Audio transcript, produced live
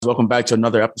Welcome back to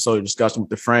another episode of Discussion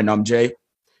with a Friend. I'm Jay.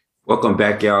 Welcome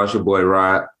back, y'all. It's your boy,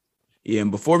 Rod. Yeah, and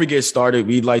before we get started,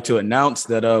 we'd like to announce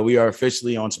that we are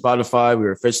officially on Spotify.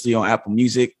 We're officially on Apple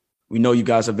Music. We know you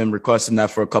guys have been requesting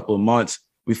that for a couple of months.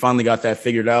 We finally got that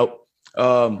figured out.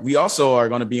 We also are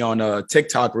going to be on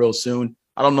TikTok real soon.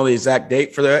 I don't know the exact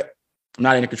date for that. I'm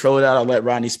not in control of that. I'll let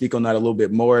Rodney speak on that a little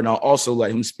bit more, and I'll also let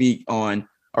him speak on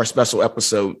our special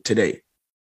episode today.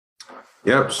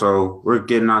 Yep. So we're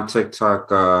getting on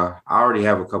TikTok. I already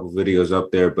have a couple videos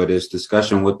up there, but it's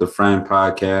Discussion with the Friend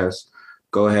podcast.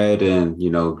 Go ahead and,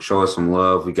 show us some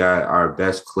love. We got our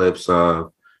best clips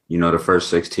of, the first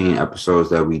 16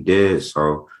 episodes that we did.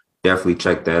 So definitely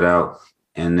check that out.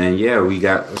 And then, we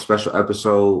got a special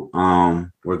episode.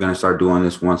 We're going to start doing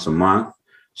this once a month.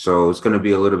 So it's going to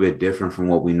be a little bit different from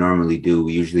what we normally do.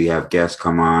 We usually have guests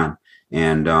come on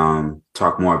and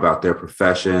talk more about their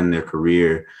profession, their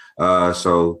career.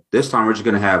 So this time we're just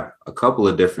going to have a couple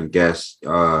of different guests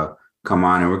come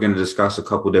on, and we're going to discuss a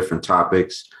couple different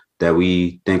topics that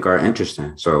we think are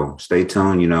interesting. So stay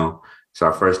tuned. It's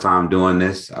our first time doing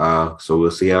this. So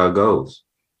we'll see how it goes.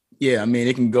 Yeah, I mean,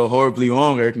 it can go horribly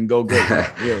wrong or it can go good.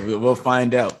 Yeah, we'll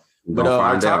find out. But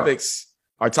our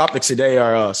topics today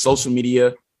are social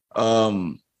media,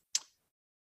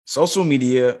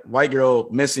 white girl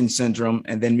missing syndrome,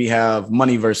 and then we have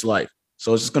money versus life.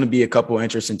 So it's just going to be a couple of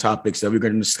interesting topics that we're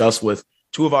going to discuss with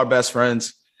two of our best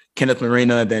friends, Kenneth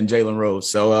Marina and then Jalen Rose.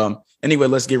 So anyway,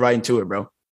 let's get right into it, bro.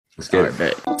 Let's get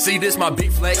it. See, this my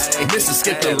big flex. Hey, Mr.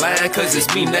 Skip the line, because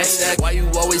it's me next. Why you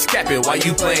always capping? Why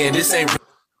you playing? This ain't...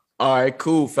 All right,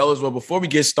 cool, fellas. Well, before we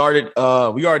get started,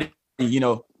 we already,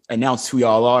 announced who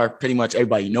y'all are. Pretty much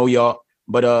everybody know y'all.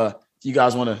 But if you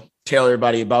guys want to tell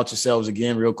everybody about yourselves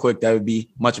again real quick, that would be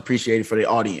much appreciated for the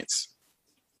audience.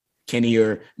 Kenny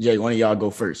or Jay, one of y'all go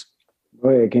first. Go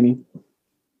ahead, Kenny.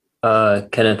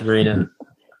 Kenneth Marina,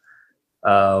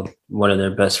 one of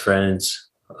their best friends,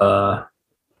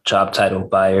 job title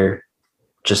buyer,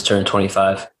 just turned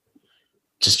 25.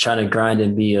 Just trying to grind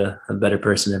and be a better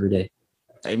person every day.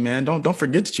 Hey man, don't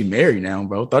forget that you're married now,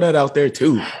 bro. Throw that out there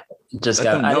too. I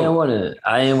didn't want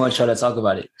to try to talk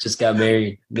about it. Just got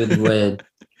married, newlywed.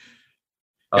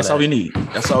 That's all we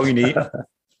need.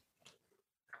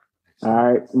 All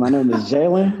right, my name is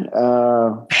Jalen.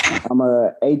 I'm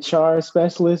a HR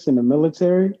specialist in the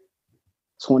military,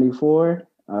 24.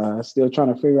 Still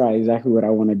trying to figure out exactly what I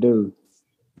want to do,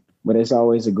 but it's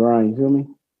always a grind. You feel me?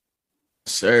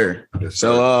 Sir.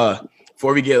 So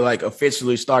before we get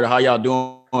officially started, how y'all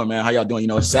doing, man? How y'all doing?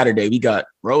 It's Saturday. We got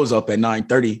Rose up at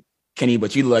 9:30. Kenny,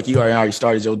 but you look like you already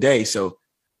started your day. So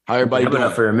how everybody doing? I've been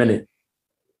up for a minute.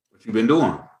 What you been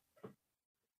doing?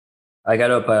 I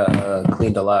got up,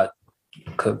 cleaned a lot.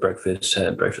 Cooked breakfast,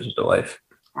 had breakfast with the wife.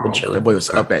 That boy was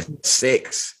up at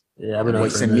 6. Yeah, I've been up.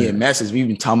 Sent me a message. We've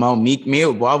been talking about Meek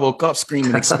Mill. Boy, I woke up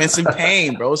screaming "Expensive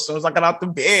Pain," bro. As soon as I got out the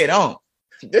bed,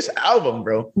 this album,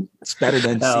 bro, it's better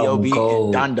than COB and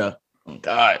Donda. Oh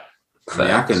God,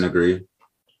 I can agree.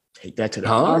 Take that to the.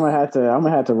 I'm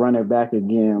gonna have to run it back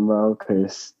again, bro.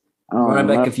 Cause run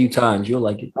it back a few times. You'll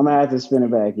like it. I'm gonna have to spin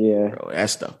it back. Yeah, bro,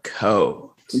 that's the code.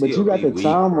 But you got the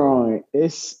time wrong.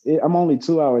 I'm only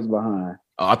 2 hours behind.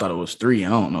 Oh, I thought it was 3. I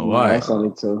don't know why. That's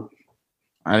only 2.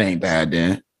 That ain't bad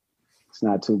then. It's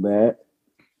not too bad.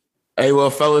 Hey, well,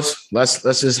 fellas, let's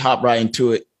just hop right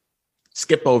into it.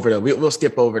 Skip over we'll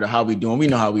skip over to how we doing. We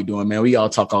know how we doing, man. We all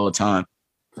talk all the time.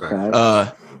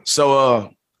 Okay.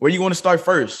 So where you want to start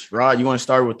first, Rod? You want to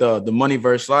start with the money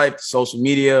versus life, social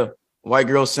media, white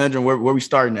girl syndrome? Where we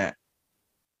starting at?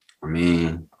 I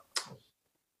mean,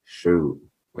 shoot.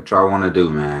 What y'all want to do,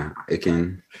 man? It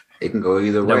can go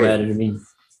either way. Don't matter to me.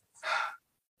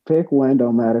 Pick one,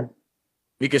 don't matter.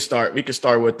 We could start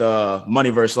with money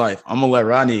versus life. I'm gonna let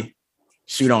Rodney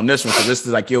shoot on this one because this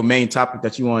is your main topic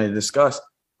that you wanted to discuss.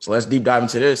 So let's deep dive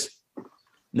into this.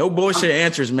 No bullshit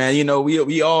answers, man.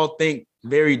 We all think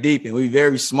very deep and we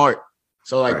very smart.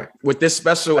 So with this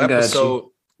special episode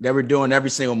that we're doing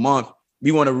every single month,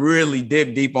 we want to really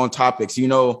dig deep on topics.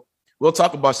 We'll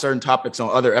talk about certain topics on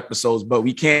other episodes, but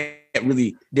we can't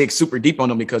really dig super deep on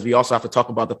them because we also have to talk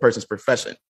about the person's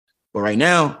profession. But right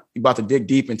now, we're about to dig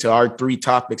deep into our 3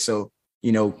 topics. So,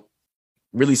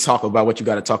 really talk about what you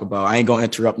got to talk about. I ain't going to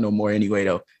interrupt no more anyway,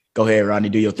 though. Go ahead, Rodney,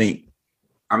 do your thing.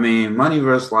 I mean, money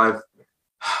versus life,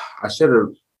 I should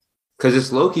have, because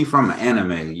it's low-key from an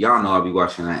anime. Y'all know I'll be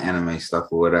watching that anime stuff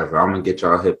or whatever. I'm going to get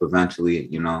y'all hip eventually.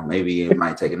 Maybe it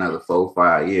might take another 4 or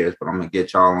 5 years, but I'm going to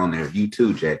get y'all on there. You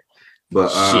too, Jay.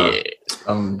 But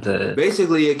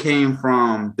basically it came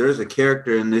from, there's a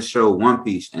character in this show, One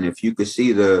Piece. And if you could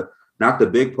see not the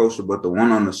big poster, but the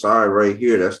one on the side right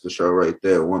here, that's the show right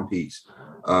there, One Piece.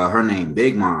 her name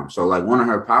Big Mom. So like one of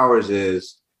her powers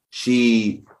is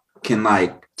she can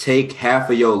like take half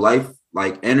of your life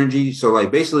like energy. So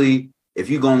like basically if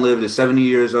you're gonna live to 70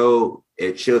 years old,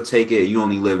 she'll take it, you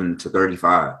only living to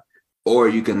 35. Or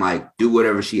you can like do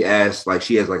whatever she asks. Like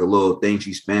she has like a little thing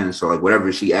she spends. So like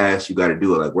whatever she asks, you got to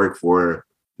do it. Like work for her,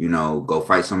 you know, go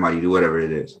fight somebody, do whatever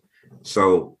it is.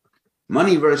 So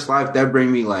money versus life, that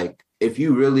bring me like, if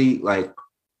you really like,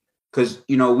 because,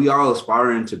 you know, we all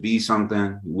aspiring to be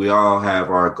something. We all have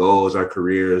our goals, our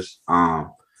careers.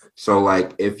 So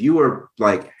like if you were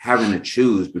like having to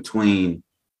choose between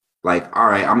like, all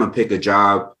right, I'm going to pick a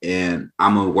job and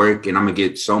I'm going to work and I'm going to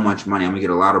get so much money. I'm going to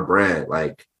get a lot of bread.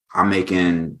 Like I'm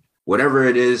making whatever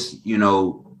it is, you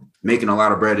know, making a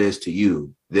lot of bread is to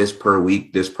you, this per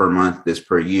week, this per month, this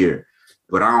per year.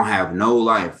 But I don't have no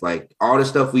life. Like all the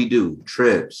stuff we do,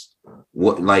 trips,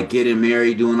 what, like getting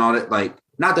married, doing all that. Like,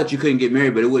 not that you couldn't get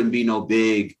married, but it wouldn't be no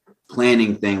big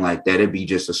planning thing like that. It'd be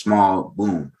just a small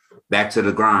boom, back to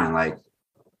the grind. Like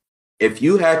if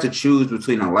you had to choose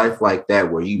between a life like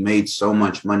that, where you made so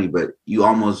much money, but you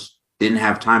almost didn't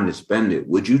have time to spend it,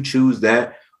 would you choose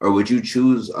that? Or would you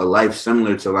choose a life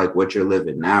similar to like what you're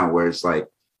living now, where it's like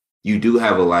you do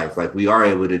have a life, like we are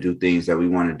able to do things that we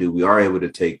want to do. We are able to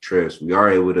take trips. We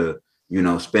are able to, you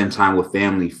know, spend time with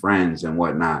family, friends and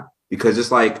whatnot. Because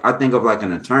it's like, I think of like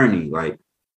an attorney, like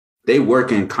they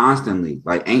working constantly,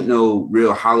 like ain't no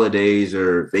real holidays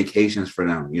or vacations for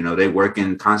them. You know, they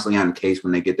working constantly on a case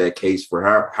when they get that case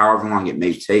for however long it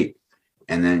may take.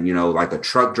 And then, you know, like a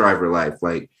truck driver life,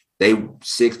 like they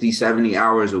 60, 70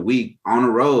 hours a week on the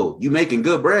road. You making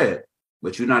good bread,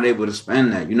 but you're not able to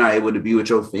spend that. You're not able to be with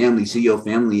your family, see your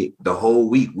family the whole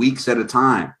week, weeks at a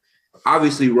time.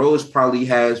 Obviously, Rose probably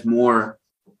has more,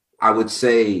 I would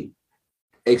say,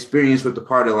 experience with the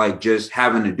part of like just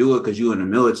having to do it because you're in the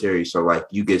military. So like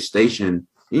you get stationed,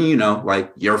 you know,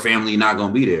 like your family not going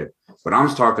to be there. But I'm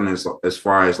talking as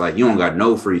far as like you don't got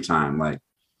no free time. Like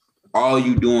all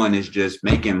you doing is just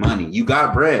making money. You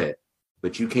got bread,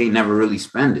 but you can't never really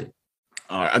spend it.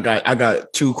 All right, I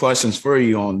got two questions for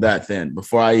you on that then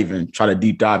before I even try to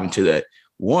deep dive into that.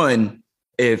 One,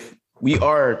 if we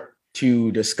are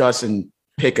to discuss and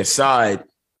pick a side,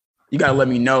 you got to let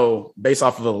me know based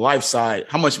off of the life side,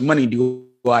 how much money do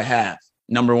I have?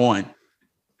 Number one.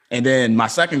 And then my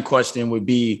second question would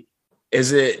be,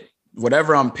 is it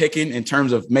whatever I'm picking in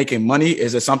terms of making money?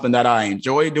 Is it something that I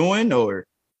enjoy doing or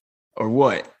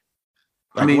what?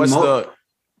 Like, I mean,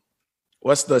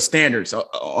 what's the standards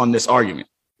on this argument?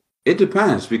 It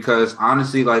depends because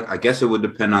honestly, like, I guess it would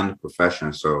depend on the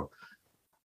profession. So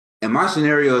in my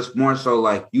scenario, it's more so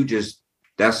like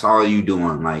that's all you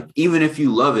doing. Like, even if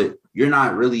you love it, you're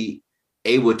not really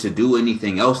able to do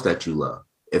anything else that you love,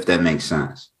 if that makes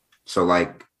sense. So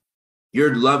like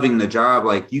you're loving the job.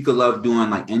 Like you could love doing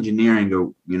like engineering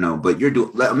or, you know, but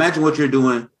imagine what you're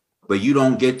doing, but you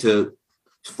don't get to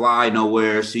fly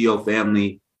nowhere, see your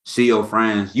family, see your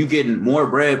friends. You getting more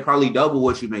bread, probably double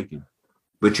what you're making,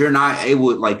 but you're not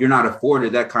able, like you're not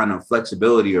afforded that kind of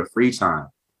flexibility or free time.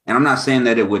 And I'm not saying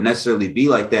that it would necessarily be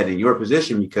like that in your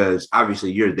position because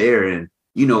obviously you're there and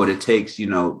you know what it takes, you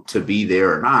know, to be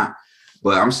there or not.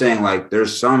 But I'm saying like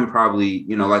there's some probably,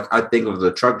 you know, like I think of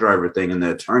the truck driver thing and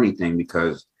the attorney thing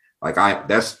because like I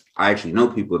actually know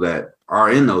people that are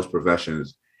in those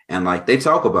professions and like they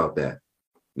talk about that,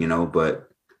 you know, but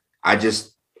I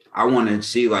want to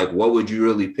see like what would you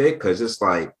really pick? Because it's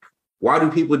like, why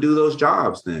do people do those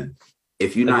jobs then?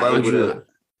 If you're not able to.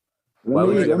 Why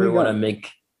would you ever want to make?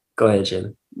 Go ahead,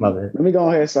 Jim. My bad. Let me go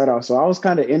ahead and start off. So I was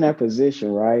kind of in that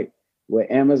position, right?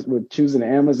 With choosing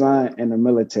Amazon and the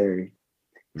military.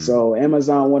 Mm-hmm. So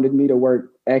Amazon wanted me to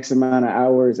work X amount of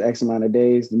hours, X amount of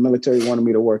days. The military wanted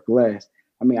me to work less.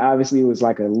 I mean, obviously it was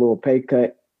like a little pay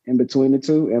cut in between the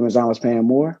two. Amazon was paying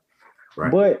more. Right.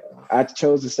 But I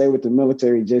chose to stay with the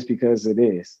military just because it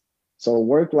is. So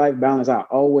work-life balance, I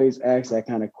always ask that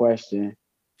kind of question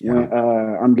when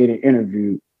I'm getting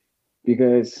interviewed.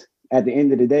 Because at the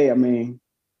end of the day, I mean,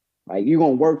 like you're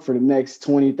going to work for the next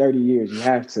 20, 30 years. You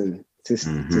have to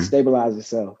stabilize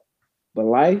yourself. But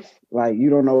life, like you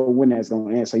don't know when that's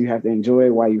going to end. So you have to enjoy it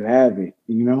while you have it,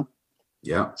 you know?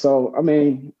 Yeah. So, I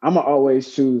mean, I'm going to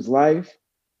always choose life,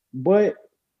 but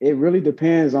it really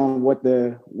depends on what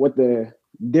the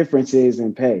difference is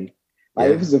in pay.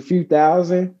 Like if it's a few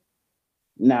thousand,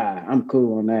 nah, I'm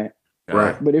cool on that.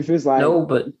 Right. But if it's like,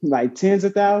 like tens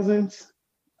of thousands,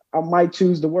 I might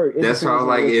choose to work. That's how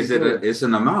like it's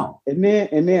an amount. And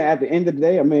then at the end of the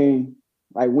day, I mean,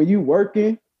 like when you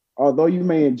working, although you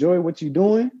may enjoy what you're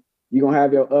doing, you're gonna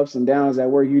have your ups and downs at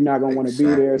work. You're not gonna want to be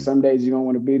there. Some days you're gonna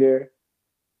want to be there.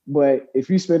 But if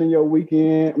you spending your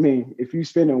weekend, if you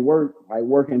spending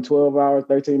working 12-hour,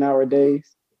 13-hour days,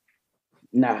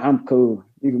 nah, I'm cool.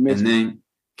 You can miss And then,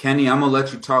 Kenny, I'm going to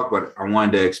let you talk, but I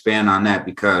wanted to expand on that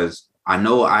because I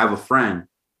know I have a friend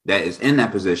that is in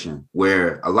that position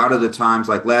where a lot of the times,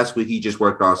 like last week, he just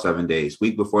worked all 7 days.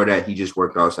 Week before that, he just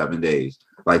worked all 7 days.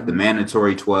 Like the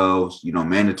mandatory 12s,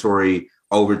 mandatory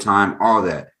overtime, all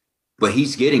that. But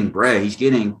he's getting bread. He's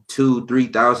getting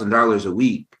 $2,000-$3,000 a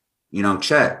week,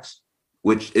 checks,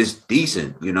 which is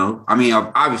decent, I mean,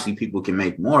 obviously people can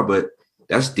make more, but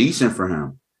that's decent for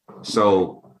him.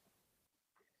 So,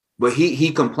 but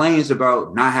he complains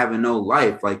about not having no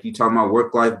life. Like you talking about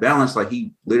work-life balance. Like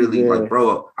he literally like,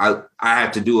 bro, I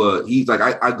have to do he's like,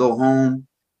 I go home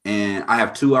and I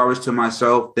have 2 hours to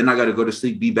myself. Then I got to go to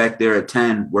sleep, be back there at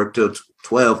 10, work till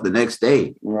 12 the next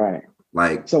day. Right.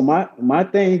 Like, so my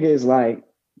thing is like,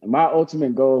 my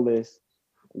ultimate goal is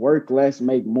work less,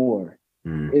 make more.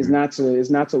 Mm-hmm. It's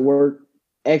not to work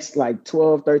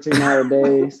 12, 13-hour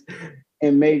days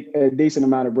and make a decent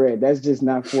amount of bread. That's just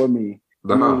not for me.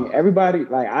 I mean, everybody,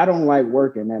 I don't like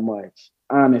working that much,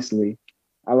 honestly.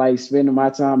 I like spending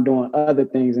my time doing other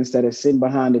things instead of sitting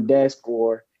behind the desk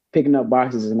or picking up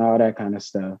boxes and all that kind of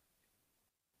stuff.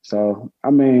 So, I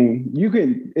mean,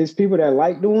 it's people that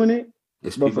like doing it.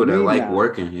 It's people that like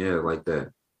working, like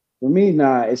that. For me,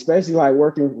 especially like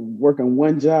working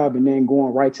one job and then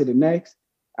going right to the next.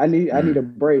 I need a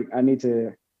break. I need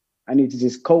to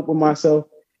just cope with myself,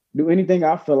 do anything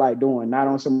I feel like doing, not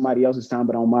on somebody else's time,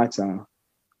 but on my time.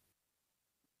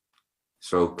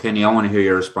 So, Kenny, I want to hear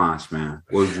your response, man.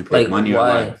 What would you pick, money or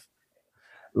life?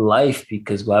 Life,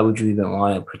 because why would you even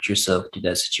want to put yourself through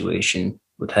that situation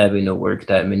with having to work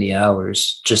that many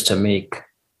hours just to make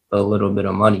a little bit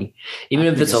of money? Even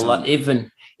if it's a lot, even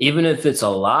if it's a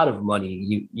lot of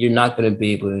money, you're not going to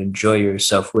be able to enjoy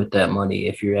yourself with that money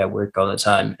if you're at work all the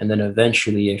time. And then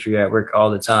eventually, if you're at work all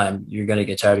the time, you're going to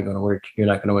get tired of going to work. You're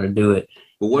not going to want to do it.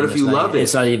 But what if you love it?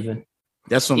 It's not even.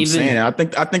 That's what I'm saying. I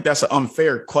think that's an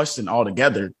unfair question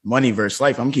altogether. Money versus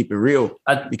life. I'm keeping it real.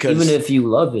 Because even if you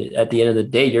love it, at the end of the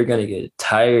day, you're going to get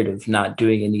tired of not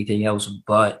doing anything else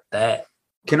but that.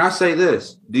 Can I say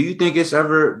this? Do you think it's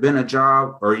ever been a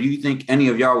job, or you think any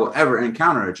of y'all will ever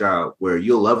encounter a job where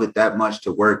you'll love it that much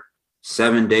to work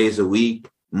 7 days a week,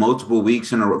 multiple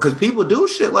weeks in a row? Because people do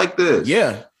shit like this.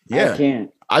 Yeah.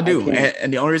 I do.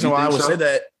 And the only reason why I would say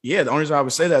that, the only reason I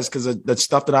would say that is because of the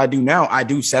stuff that I do now, I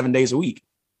do 7 days a week.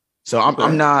 So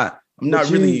I'm not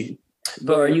really.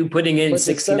 But are you putting in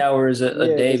 16 hours a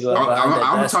day?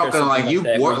 I'm talking like you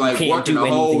work, like working the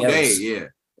whole day. Yeah.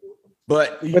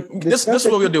 But this is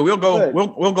what we'll do. We'll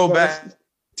go back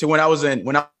to when I was in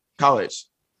college.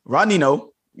 Rodney,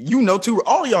 you know too.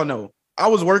 All y'all know I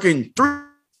was working 3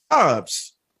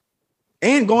 jobs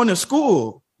and going to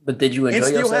school. But did you enjoy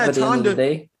yourself at the end of the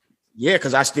day? Yeah,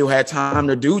 because I still had time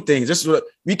to do things. This is what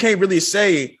we can't really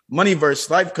say money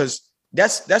versus life, because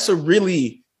that's a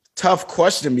really tough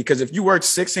question. Because if you work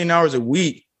 16 hours a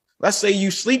week, let's say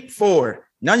you sleep 4.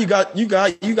 Now you got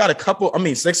a couple.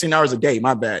 16 hours a day.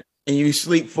 My bad. And you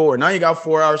sleep 4. Now you got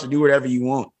 4 hours to do whatever you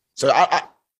want. So I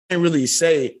can't really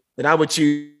say that I would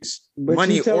choose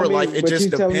money or life. It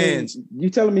just depends. You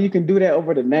telling me you can do that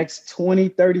over the next 20,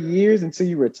 30 years until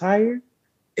you retire?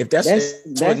 If that's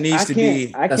what needs to be,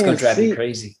 that's going to drive me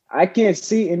crazy. I can't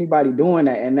see anybody doing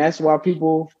that. And that's why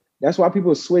people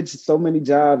switch so many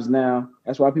jobs now.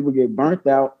 That's why people get burnt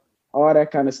out, all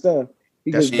that kind of stuff.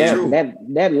 Because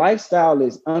that lifestyle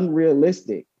is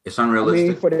unrealistic. It's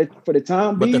unrealistic. For the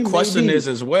time being. But the question is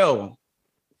as well.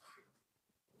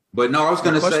 But no, I was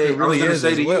going to say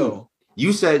to you,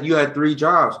 you said you had 3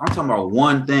 jobs. I'm talking about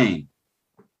one thing.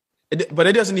 But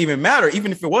it doesn't even matter.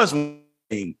 Even if it was one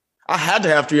thing, I had to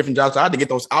have 3 different jobs. So I had to get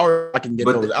those hours. I can get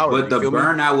those hours. But the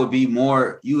burnout would be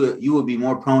more. You would be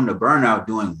more prone to burnout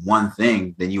doing one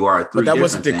thing than you are 3. But that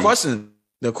wasn't the question.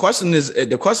 The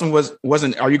question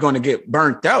wasn't are you going to get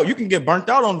burnt out? You can get burnt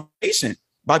out on vacation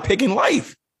by picking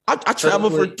life. I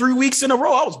traveled for 3 weeks in a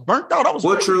row. I was burnt out.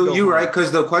 True. You're right.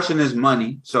 Because the question is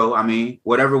money. So,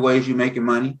 whatever ways you making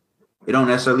money, it don't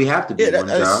necessarily have to be one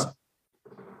job.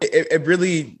 It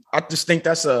really, I just think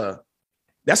that's a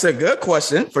good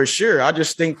question for sure. I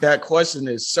just think that question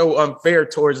is so unfair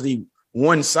towards the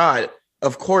one side.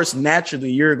 Of course,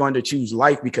 naturally, you're going to choose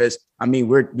life because,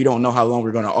 we don't know how long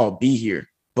we're going to all be here.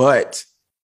 But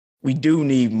we do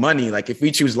need money. Like if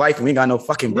we choose life and we ain't got no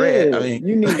fucking bread,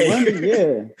 you need money.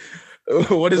 Yeah.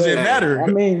 What does it matter?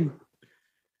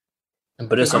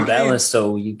 But it's unbalanced,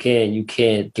 so you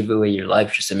can't give away your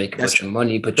life just to make a bunch of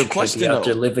money. But you can't be out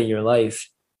there living your life.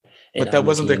 But that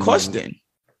wasn't the question.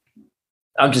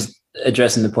 I'm just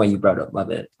addressing the point you brought up. My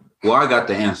bad. Well, I got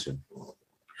the answer.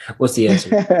 What's the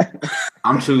answer?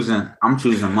 I'm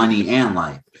choosing money and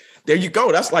life. There you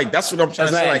go. That's what I'm trying to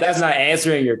say. That's not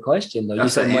answering your question, though. You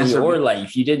said money or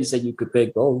life. You didn't say you could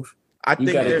pick both. I think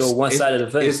you got to go one side of the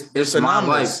fence. It's my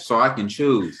life, so I can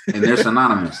choose, and they're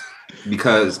synonymous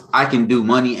because I can do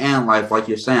money and life, like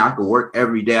you're saying. I could work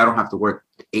every day. I don't have to work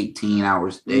 18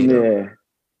 hours a day. Yeah,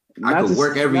 I could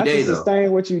work every day though.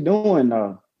 Sustain what you're doing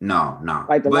though. No.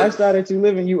 Like the lifestyle that you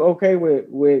living, you okay with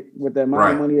the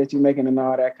amount of money that you're making and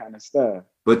all that kind of stuff.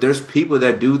 But there's people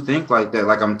that do think like that.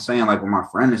 Like I'm saying, like with my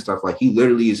friend and stuff, like he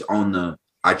literally is on the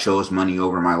I chose money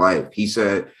over my life. He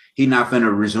said he's not going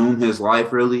to resume his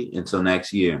life really until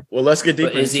next year. Well, let's get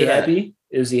deeper. Is he happy?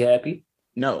 Is he happy?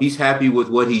 No. He's happy with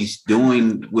what he's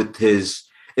doing with his,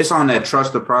 it's on that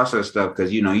trust the process stuff.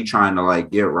 Cause you know, he's trying to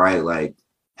like get right, like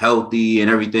healthy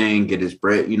and everything, get his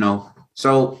bread, you know,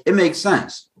 so it makes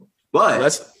sense. But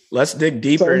let's dig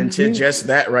deeper into just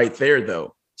that right there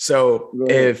though. So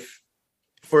if,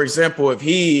 for example, if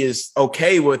he is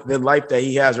okay with the life that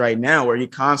he has right now, where he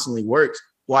constantly works,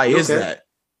 why is that?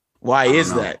 Why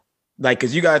is that? Like,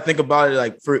 cause you got to think about it.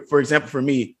 Like for example, for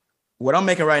me, what I'm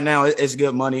making right now is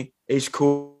good money. It's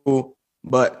cool.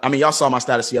 But I mean, y'all saw my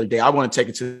status the other day. I want to take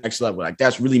it to the next level. Like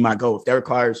that's really my goal. If that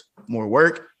requires more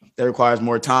work, that requires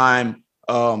more time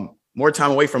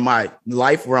away from my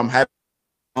life where I'm having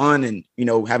fun and, you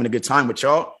know, having a good time with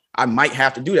y'all, I might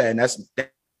have to do that. And that's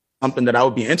something that I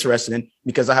would be interested in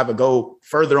because I have a goal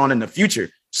further on in the future.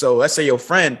 So let's say your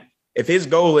friend, if his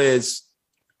goal is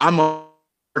I'm going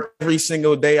to work every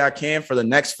single day I can for the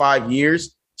next 5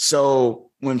 years.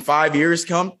 So when 5 years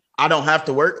come, I don't have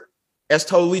to work. That's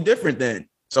totally different then.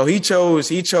 So he chose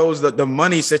the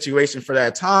money situation for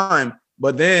that time.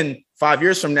 But then 5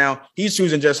 years from now, he's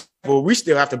choosing we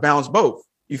still have to balance both.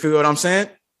 You feel what I'm saying?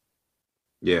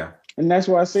 Yeah. And that's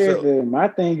why I said that my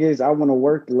thing is I want to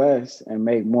work less and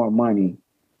make more money.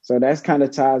 So that's kind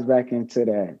of ties back into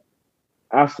that.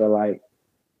 I feel like.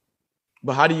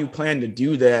 But how do you plan to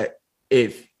do that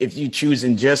if you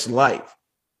choosing just life?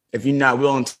 If you're not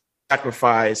willing to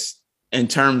sacrifice in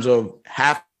terms of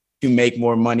having to make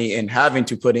more money and having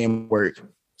to put in work?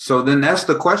 So then that's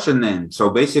the question then. So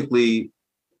basically,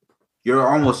 you're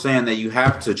almost saying that you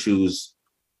have to choose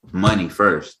money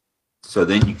first. So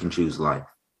then you can choose life.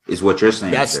 Is what you're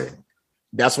saying.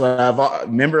 That's what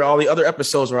remember all the other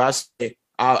episodes where I say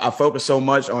I focus so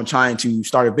much on trying to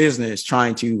start a business,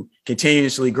 trying to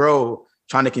continuously grow,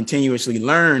 trying to continuously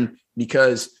learn,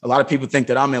 because a lot of people think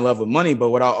that I'm in love with money. But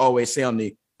what I always say on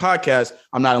the podcast,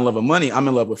 I'm not in love with money. I'm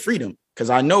in love with freedom because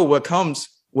I know what comes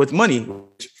with money,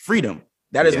 freedom.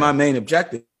 That is my main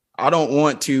objective. I don't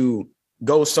want to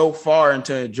go so far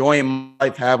into enjoying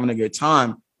life, having a good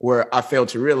time where I fail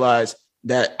to realize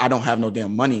that I don't have no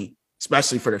damn money,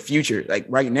 especially for the future. Like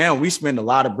right now, we spend a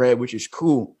lot of bread, which is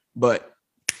cool, but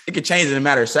it could change in a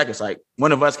matter of seconds. Like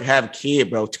one of us could have a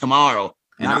kid, bro, tomorrow.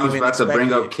 And I was about to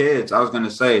bring up kids. I was going to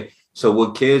say, so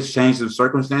would kids change the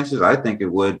circumstances? I think it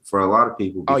would for a lot of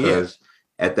people because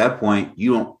at that point,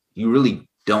 you really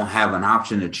don't have an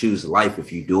option to choose life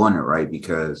if you're doing it right,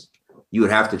 because you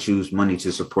would have to choose money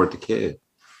to support the kid.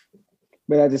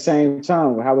 But at the same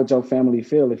time, how would your family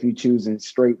feel if you choosing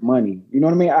straight money? You know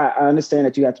what I mean? I understand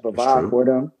that you have to provide for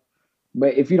them,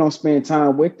 but if you don't spend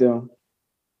time with them,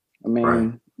 I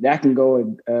mean, that can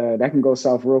go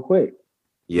south real quick.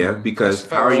 Yeah, because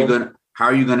how are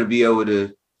you gonna be able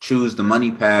to choose the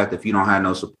money path if you don't have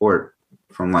no support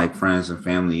from like friends and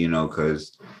family? You know,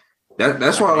 because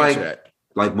that's why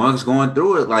like Muggs going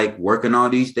through it, like working all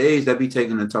these days, that be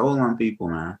taking a toll on people,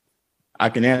 man. I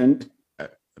can end.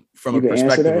 From a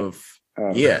perspective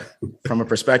from a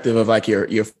perspective of like your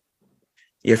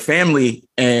family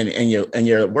and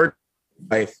your work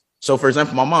life. So for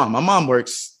example, my mom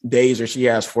works days where she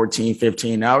has 14,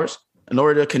 15 hours. In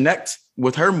order to connect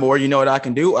with her more, you know what I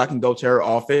can do? I can go to her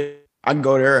office. I can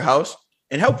go to her house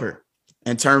and help her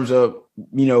in terms of,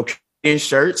 you know, in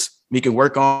shirts. We can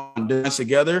work on doing this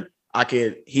together. I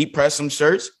could heat press some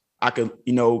shirts. I could,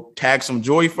 you know, tag some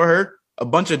joy for her, a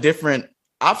bunch of different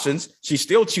options. She's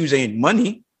still choosing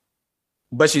money,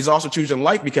 but she's also choosing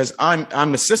life because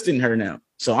I'm assisting her now.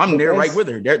 So I'm there right with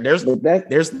her. But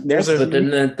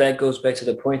then that goes back to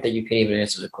the point that you can't even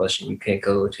answer the question. You can't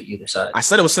go to either side. I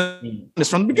said it was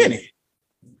from the beginning.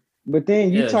 But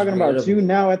then you're talking about you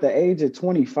now at the age of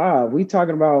 25. We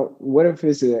talking about what if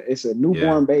it's a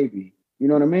newborn baby? You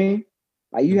know what I mean?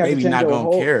 Like you have to change not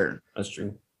gonna care. That's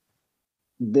true.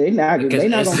 They not gonna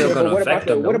care.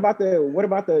 But what about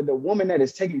the woman that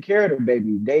is taking care of the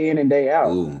baby day in and day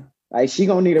out? Ooh. Like she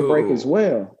gonna need a break as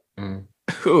well.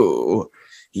 Ooh.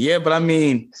 Yeah, but I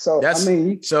mean,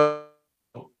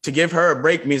 to give her a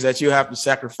break means that you have to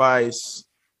sacrifice.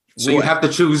 So you have to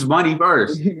choose money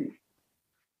first.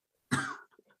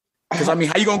 Because I mean,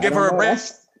 how you gonna give her a break?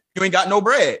 You ain't got no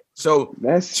bread. So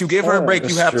to give her a break,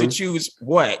 you have to choose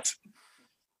what?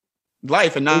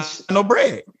 Life and not no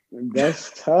bread.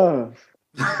 That's tough.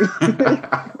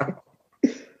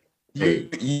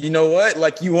 You know what?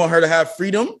 Like, you want her to have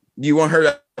freedom. You want her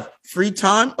to have free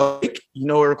time. You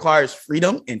know, it requires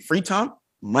freedom and free time,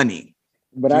 money.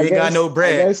 But you ain't got no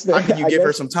bread. How can you give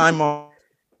her some time on?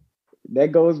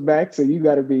 That goes back to you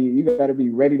gotta be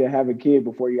ready to have a kid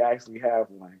before you actually have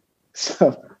one.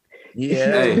 So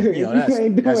yeah, you know,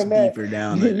 that's deeper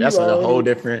down. That's a whole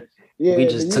different. Yeah, we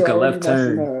just took a left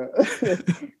turn.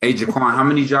 Hey, Jaquan, how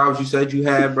many jobs you said you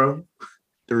had, bro?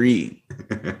 3.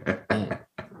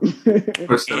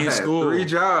 In school. 3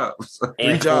 jobs.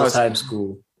 3 jobs. Time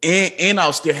school. And I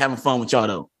was still having fun with y'all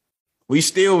though. We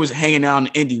still was hanging out in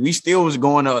Indy. We still was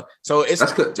going to. So it's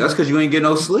that's because you ain't get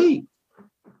no sleep.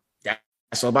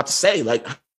 That's what I'm about to say. Like,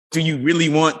 do you really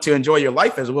want to enjoy your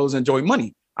life as well as enjoy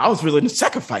money? I was willing to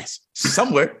sacrifice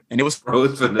somewhere, and it was.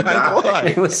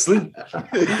 It was sleep.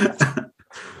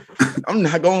 I'm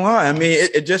not gonna lie. I mean,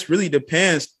 it just really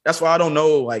depends. That's why I don't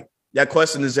know. Like, that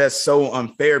question is just so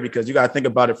unfair because you got to think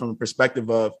about it from a perspective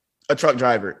of a truck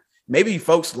driver. Maybe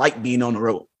folks like being on the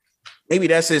road. Maybe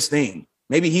that's his thing.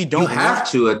 Maybe he don't have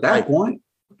to at that point.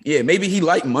 Yeah, maybe he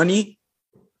like money,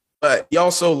 but he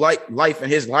also like life,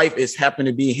 and his life is happen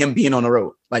to be him being on the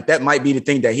road. Like, that might be the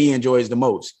thing that he enjoys the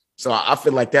most. So I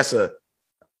feel like that's a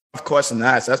question to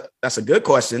ask. That's a good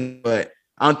question, but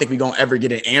I don't think we're gonna ever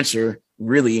get an answer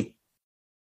really.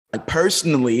 Like,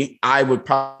 personally, I would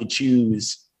probably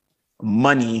choose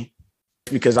money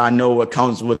because I know what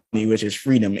comes with me, which is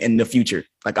freedom in the future.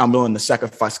 Like, I'm willing to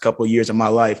sacrifice a couple of years of my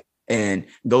life and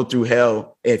go through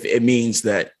hell if it means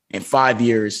that in 5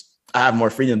 years I have more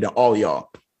freedom than all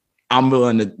y'all. I'm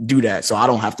willing to do that so I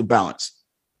don't have to balance.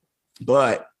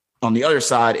 But on the other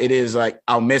side, it is like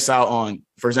I'll miss out on,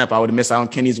 for example, I would have missed out on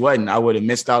Kenny's wedding. I would have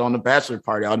missed out on the bachelor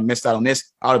party. I would have missed out on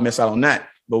this. I would have missed out on that.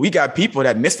 But we got people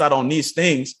that missed out on these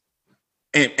things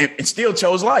and still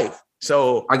chose life.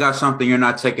 So I got something you're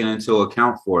not taking into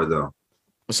account for, though.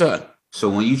 What's up? So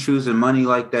when you choosing money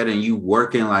like that and you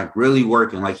working, like really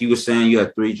working, like you were saying, you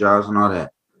had 3 jobs and all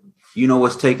that, you know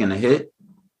what's taking a hit?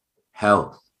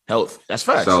 Health. That's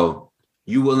facts. So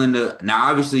you willing to, now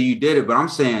obviously you did it, but I'm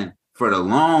saying for the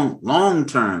long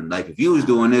term, like if you was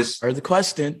doing this or the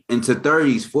question into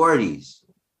 30s, 40s,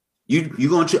 you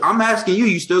going to, I'm asking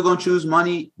you still going to choose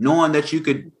money knowing that you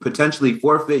could potentially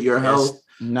forfeit your health?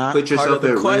 Not put yourself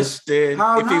part of the question.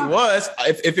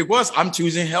 If it was, I'm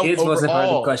choosing health. It wasn't part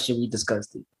of the question. We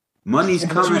discussed it. Money's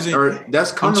coming,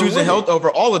 that's coming. I'm choosing health over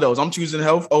all of those. I'm choosing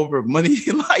health over money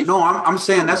in life. No, I'm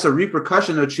saying that's a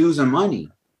repercussion of choosing money.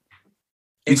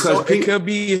 Because so it could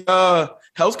be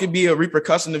health could be a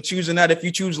repercussion of choosing that if you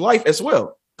choose life as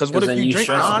well. Because what if you drink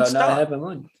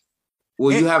nonstop?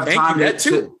 Well, you have time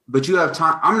but you have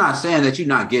time. I'm not saying that you're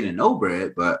not getting no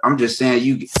bread, but I'm just saying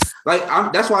you like.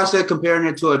 that's why I said comparing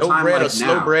it to a time bread like or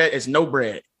slow now. Bread is no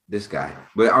bread. This guy,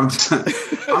 but I'm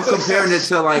comparing it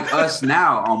to like us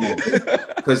now almost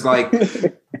because like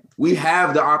we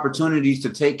have the opportunities to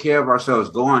take care of ourselves,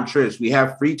 go on trips. We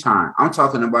have free time. I'm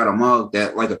talking about a mug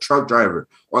that like a truck driver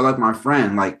or like my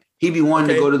friend, like he be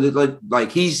wanting to go to the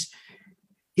like he's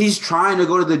trying to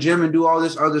go to the gym and do all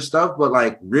this other stuff, but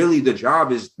like really the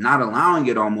job is not allowing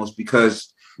it almost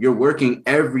because you're working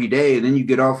every day and then you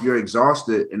get off, you're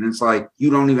exhausted. And it's like, you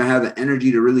don't even have the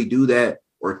energy to really do that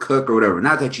or cook or whatever.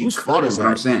 Not that you couldn't, but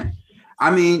I'm saying,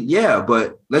 I mean, yeah,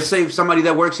 but let's say somebody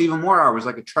that works even more hours,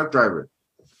 like a truck driver,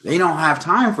 they don't have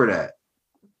time for that.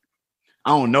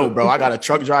 I don't know, bro. I got a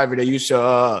truck driver that used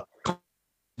to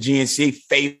GNC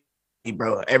faith,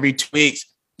 bro, every 2 weeks.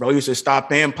 Bro, used to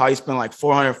stop in, probably spend like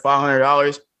 $400,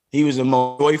 $500. He was the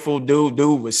most joyful dude.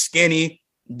 Dude was skinny.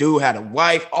 Dude had a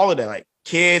wife, all of that, like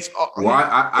kids. Well,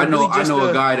 I know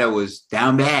a guy that was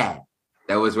down bad.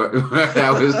 That was on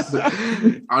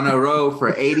the road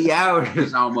for 80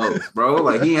 hours almost, bro.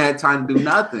 Like he had time to do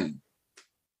nothing.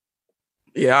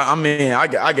 Yeah, I mean,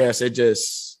 I guess it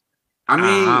just. I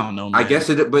mean, I don't know, man. I guess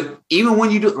it. But even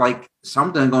when you do, like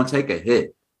something gonna take a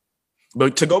hit.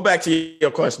 But to go back to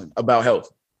your question about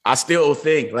health, I still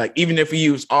think, like, even if we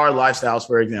use our lifestyles,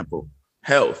 for example,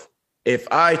 health, if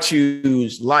I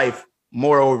choose life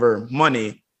more over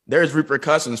money, there's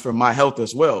repercussions for my health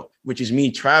as well, which is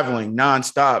me traveling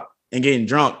nonstop and getting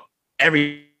drunk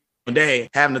every day,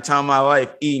 having the time of my life,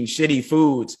 eating shitty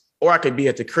foods, or I could be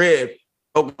at the crib,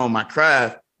 focusing on my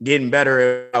craft, getting better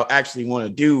at what I actually want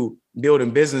to do,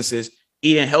 building businesses,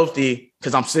 eating healthy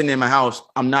because I'm sitting in my house.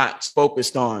 I'm not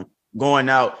focused on going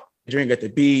out, drink at the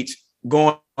beach,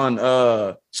 going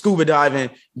on scuba diving,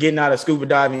 getting out of scuba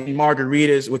diving,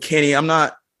 margaritas with Kenny. I'm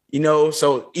not,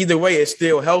 so either way, it's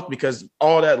still health because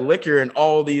all that liquor and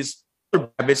all these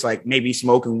habits, like maybe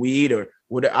smoking weed or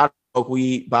whatever. I don't smoke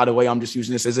weed, by the way. I'm just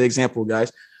using this as an example,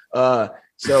 guys.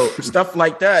 So stuff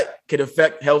like that could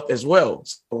affect health as well.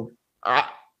 So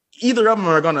either of them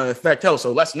are going to affect health.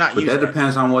 So let's not but use that.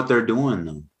 Depends on what they're doing,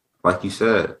 though. Like you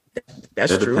said,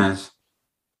 that's true. Depends.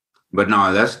 But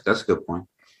no, that's a good point.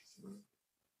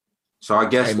 So I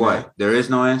guess what? There is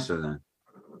no answer then.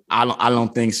 I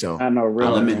don't think so. I know. The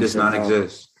limit does not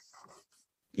exist.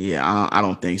 Yeah, I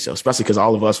don't think so. Especially because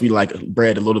all of us, we like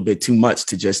bread a little bit too much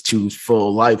to just choose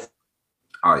full life.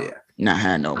 Oh yeah. Not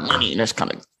have no money. That's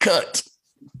kind of cut.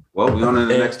 Well, we're on to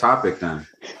the next topic then.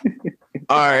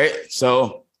 All right.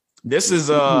 So this is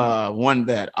one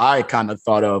that I kind of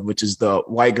thought of, which is the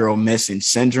white girl missing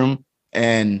syndrome.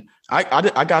 And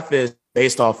I got this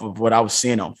based off of what I was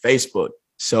seeing on Facebook.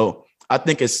 So I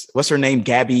think what's her name?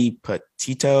 Gabby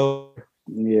Petito.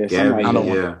 Yeah. Gabby,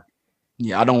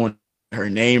 I don't want her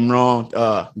name wrong.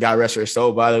 God rest her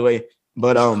soul, by the way.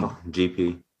 But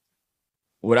GP.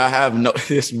 What I have noticed,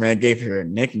 this man gave her a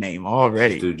nickname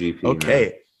already. Let's do GP. Okay.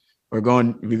 Man. We're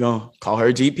gonna call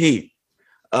her GP.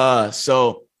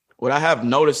 So what I have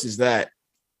noticed is that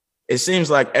it seems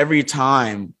like every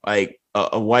time like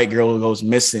a white girl goes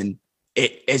missing,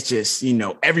 it's just,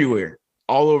 everywhere,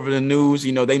 all over the news.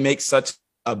 They make such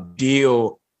a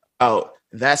deal about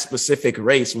that specific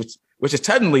race, which is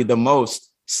technically the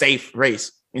most safe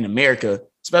race in America,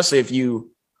 especially if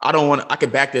I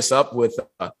could back this up with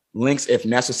links if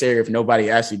necessary, if nobody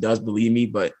actually does believe me,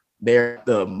 but they're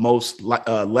the most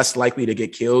less likely to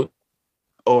get killed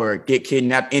or get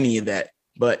kidnapped, any of that.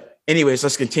 But anyways,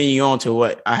 let's continue on to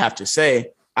what I have to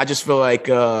say. I just feel like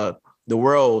the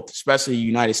world, especially the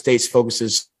United States,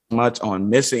 focuses much on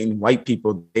missing white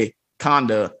people. They kind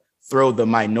of throw the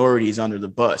minorities under the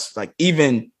bus, like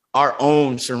even our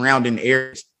own surrounding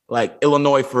areas, like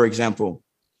Illinois, for example.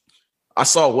 I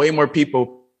saw way more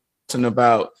people posting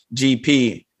about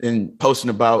GP than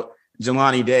posting about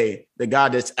Jelani Day, the guy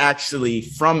that's actually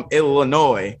from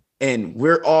Illinois, and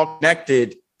we're all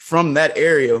connected from that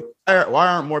area. Why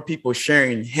aren't more people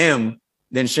sharing him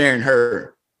than sharing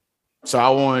her? So I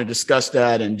want to discuss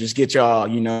that and just get y'all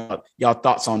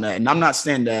thoughts on that. And I'm not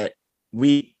saying that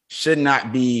we should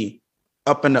not be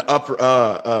up in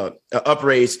the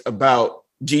upraise about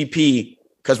GP,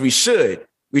 because we should.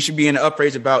 We should be in the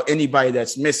upraise about anybody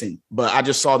that's missing. But I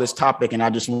just saw this topic and I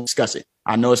just want to discuss it.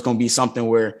 I know it's going to be something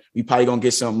where we probably going to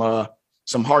get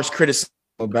some harsh criticism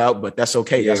about, but that's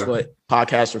okay. Yeah. That's what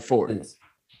podcasts are for.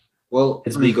 Well,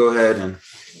 let me go ahead and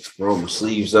roll my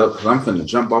sleeves up because I'm finna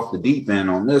jump off the deep end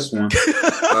on this one.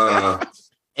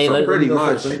 Hey, so pretty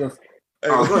much. Go.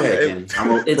 Oh, go ahead, Kenny. I'm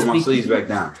gonna put my sleeves back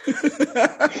down.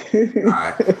 All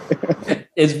right.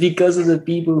 It's because of the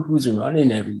people who's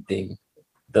running everything.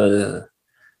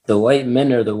 The white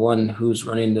men are the one who's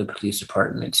running the police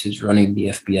departments, who's running the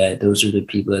FBI. Those are the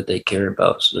people that they care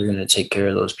about. So they're going to take care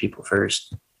of those people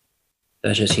first.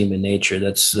 That's just human nature.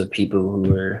 That's the people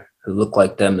who look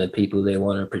like them, the people they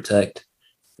want to protect.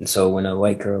 And so when a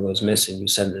white girl goes missing, you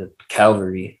send the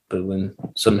cavalry. But when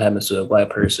something happens to a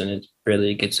black person, it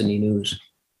barely gets any news.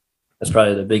 That's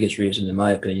probably the biggest reason, in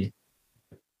my opinion.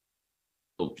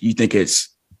 You think it's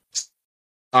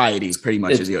society pretty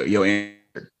much is your answer?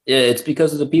 Yeah, it's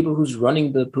because of the people who's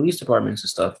running the police departments and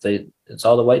stuff. It's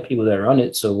all the white people that run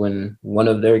it. So when one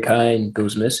of their kind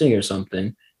goes missing or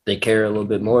something, they care a little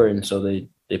bit more. And so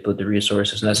they put the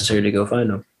resources necessary to go find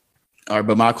them. All right.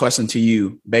 But my question to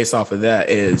you based off of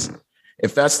that is,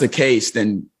 if that's the case,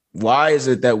 then why is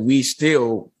it that we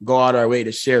still go out our way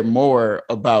to share more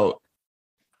about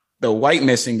the white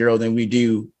missing girl than we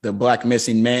do the black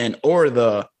missing man or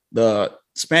the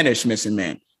Spanish missing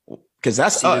man? Because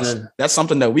that's us. That's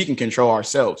something that we can control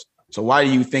ourselves. So why do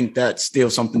you think that's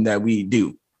still something that we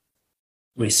do?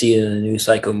 We see it in the news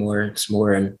cycle more. It's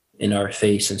more in our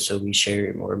face. And so we share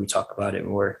it more. We talk about it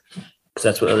more because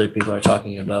that's what other people are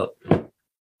talking about.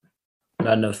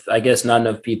 Not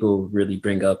enough people really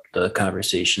bring up the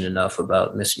conversation enough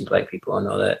about missing black people and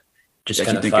all that. Just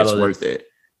kind of follow it's worth it.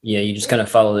 Yeah, you just kind of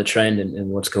follow the trend and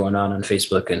what's going on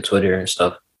Facebook and Twitter and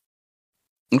stuff.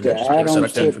 Okay,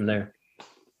 just from there.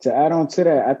 To add on to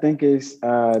that, I think it's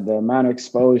the amount of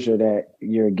exposure that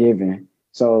you're given.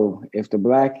 So if the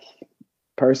black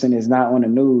person is not on the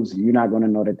news, you're not going to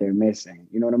know that they're missing.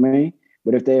 You know what I mean?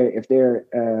 But if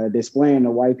they're displaying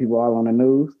the white people all on the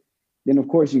news, then of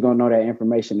course you're going to know that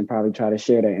information and probably try to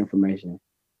share that information.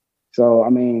 So,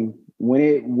 I mean,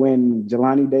 when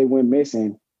Jelani Day went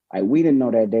missing, we didn't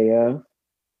know that day of.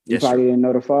 You probably didn't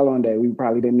know the following day. We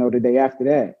probably didn't know the day after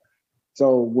that.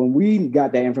 So when we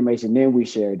got that information, then we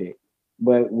shared it.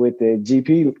 But with the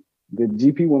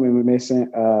GP woman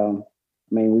missing,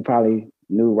 we probably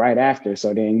knew right after.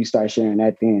 So then you start sharing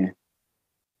that then.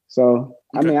 So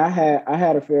okay. I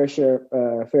had a fair share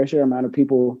amount of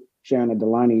people sharing the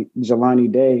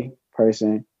Jelani Day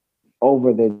person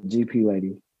over the GP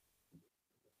lady.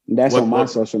 That's on my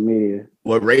social media.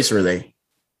 What race were they?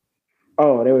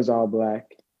 Oh, they was all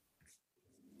black.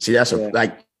 See, that's a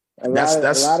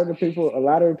lot of the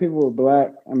people were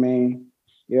black. I mean,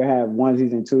 you'll have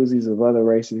onesies and twosies of other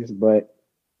races, but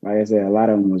like I said, a lot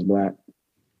of them was black.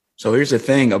 So here's the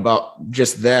thing about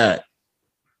just that.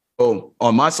 So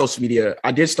on my social media,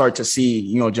 I did start to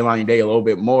see, Jelani Day a little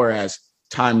bit more as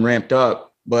time ramped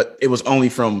up, but it was only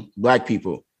from black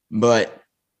people. But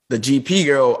the GP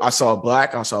girl, I saw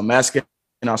black, I saw Mexican,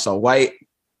 and I saw white.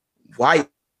 Why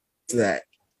is that?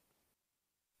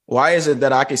 Why is it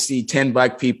that I could see 10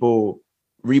 black people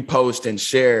repost and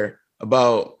share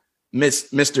about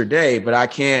Mr. Day, but I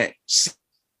can't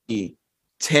see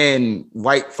 10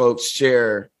 white folks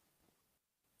share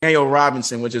Daniel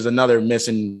Robinson, which is another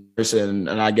missing person,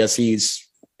 and I guess he's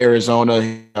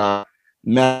Arizona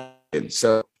Mexican.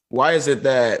 So why is it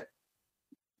that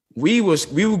we would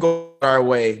go our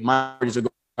way, minorities would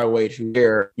go our way to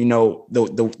share,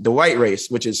 the white race,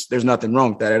 which is there's nothing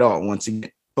wrong with that at all, once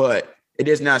again, but it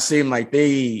does not seem like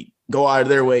they go out of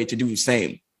their way to do the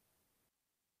same.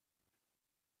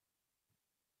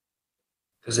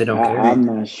 Because they don't care. I'm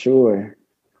not sure.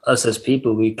 Us as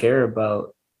people, we care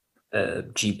about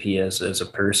GPS as a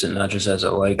person, not just as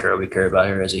a white girl. We care about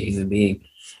her as a human being.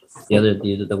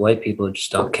 The white people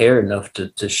just don't care enough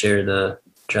to share the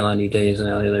Jelani Days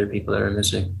and all the other people that are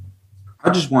missing.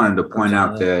 I just wanted to point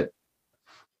out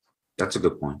that's a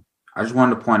good point. I just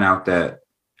wanted to point out that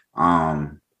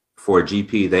for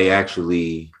GP, they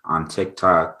actually on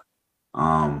TikTok,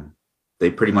 they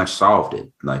pretty much solved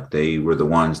it. Like they were the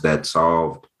ones that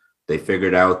they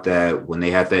figured out that when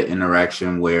they had that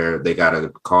interaction where they got a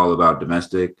call about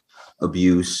domestic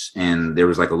abuse and there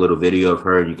was like a little video of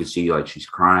her and you could see like she's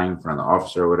crying in front of the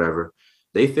officer or whatever.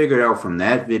 They figured out from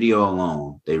that video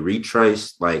alone, they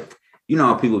retraced, like,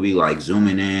 how people be like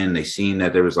zooming in, they seen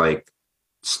that there was like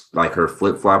her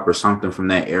flip-flop or something from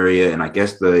that area. And I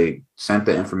guess they sent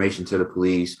the information to the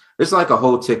police. It's like a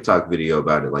whole TikTok video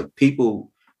about it. Like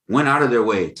people went out of their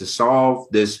way to solve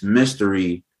this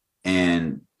mystery,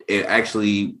 and it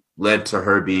actually led to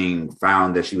her being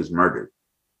found that she was murdered.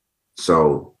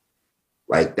 So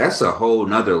like, that's a whole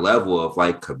nother level of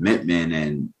like commitment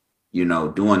and,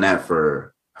 doing that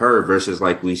for her versus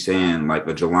like we saying like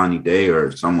a Jelani Day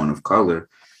or someone of color.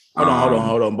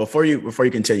 Hold on. Before you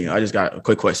continue, I just got a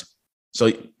quick question. So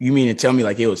you mean to tell me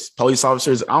like it was police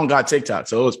officers? I don't got TikTok.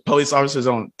 So it was police officers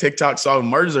on TikTok solving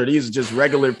murders, or these are just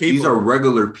regular people? These are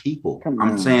regular people.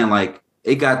 I'm saying like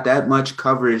it got that much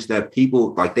coverage that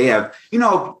people like they have, I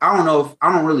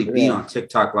don't really be on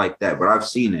TikTok like that, but I've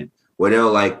seen it where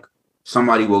they'll like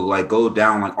somebody will like go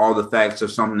down like all the facts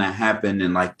of something that happened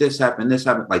and like this happened.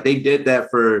 Like they did that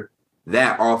for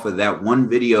that off of that one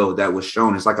video that was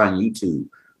shown. It's like on YouTube.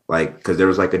 Like, because there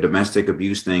was like a domestic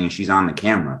abuse thing and she's on the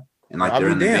camera and like they're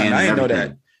in the van. I didn't know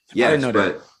that. Yes,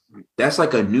 but that's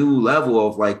like a new level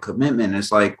of like commitment.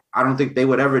 It's like, I don't think they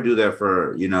would ever do that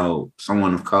for,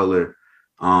 someone of color.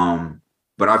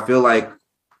 But I feel like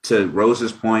to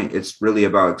Rose's point, it's really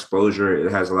about exposure.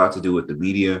 It has a lot to do with the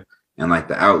media and like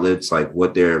the outlets, like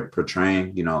what they're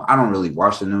portraying. I don't really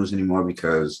watch the news anymore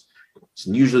because it's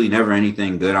usually never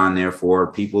anything good on there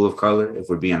for people of color. If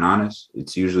we're being honest,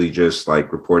 it's usually just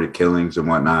like reported killings and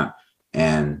whatnot.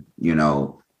 And,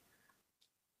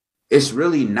 it's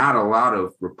really not a lot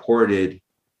of reported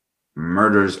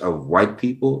murders of white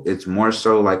people. It's more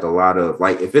so like a lot of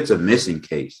like, if it's a missing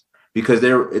case, because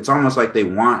it's almost like they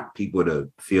want people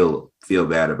to feel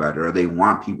bad about it, or they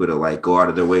want people to like go out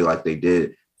of their way like they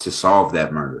did to solve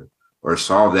that murder or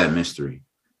solve that mystery.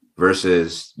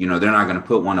 Versus, they're not going to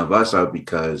put one of us up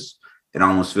because it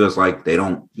almost feels like they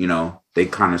don't, they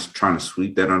kind of trying to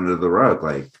sweep that under the rug.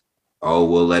 Like, oh,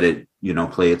 we'll let it,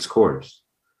 play its course.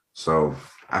 So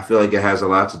I feel like it has a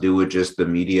lot to do with just the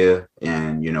media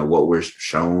and, what we're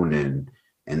shown. And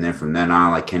then from then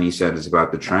on, like Kenny said, it's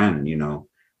about the trend,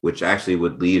 which actually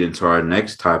would lead into our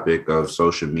next topic of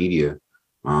social media.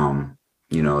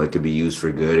 It could be used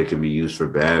for good. It can be used for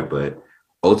bad, but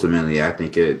ultimately, I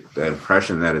think the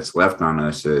impression that it's left on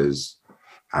us is,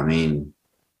 I don't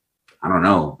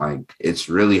know, like it's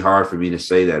really hard for me to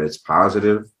say that it's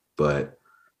positive, but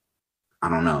I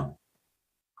don't know.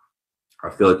 I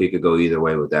feel like it could go either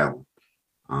way with that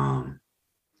one.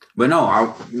 But no,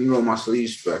 let me roll my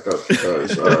sleeves back up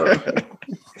because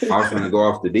I was going to go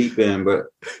off the deep end. But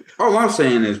all I'm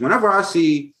saying is whenever I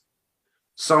see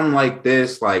something like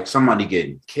this, like somebody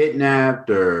getting kidnapped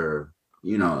or,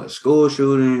 a school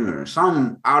shooting or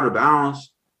something out of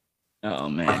bounds, oh,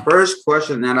 man. my first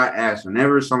question that I ask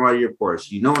whenever somebody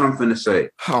reports, you know what I'm finna say?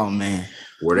 Oh, man.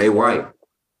 Were they white?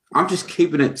 I'm just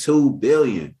keeping it 2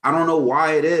 billion. I don't know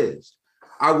why it is.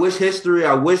 I wish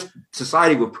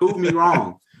society would prove me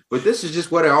wrong. But this is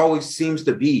just what it always seems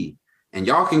to be. And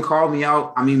y'all can call me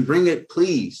out. I mean, bring it,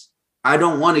 please. I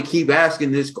don't want to keep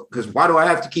asking this because why do I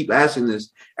have to keep asking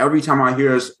this every time I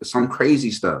hear some crazy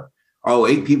stuff? Oh,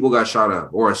 8 people got shot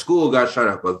up, or a school got shot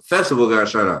up, a festival got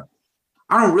shot up.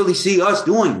 I don't really see us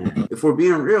doing that. If we're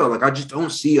being real, like I just don't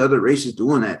see other races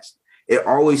doing that. It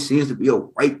always seems to be a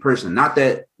white person. Not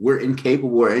that we're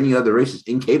incapable or any other race is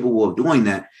incapable of doing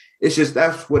that. It's just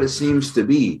that's what it seems to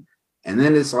be. And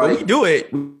then it's like we do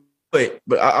it. But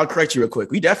I'll correct you real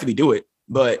quick. We definitely do it.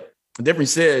 But the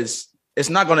difference is it's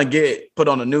not going to get put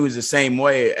on the news the same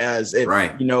way as if,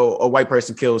 a white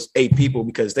person kills 8 people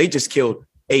because they just killed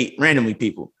 8 randomly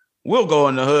people. We'll go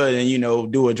in the hood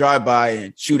and, do a drive-by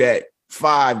and shoot at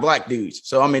 5 black dudes.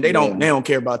 So, I mean, they don't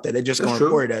care about that. They're just going to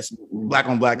report it as black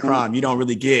on black crime. You don't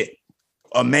really get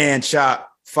a man shot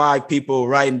 5 people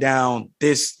writing down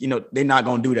this, they're not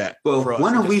going to do that. But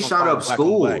when have we shot up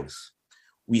schools?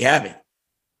 We haven't.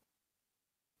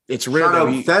 It's rare shot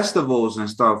up festivals and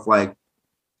stuff like.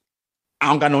 I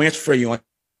don't got no answer for you.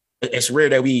 It's rare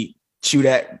that we shoot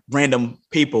at random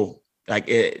people. Like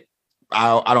it,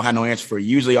 I don't have no answer for it.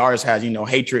 Usually ours has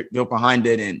hatred built behind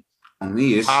it and on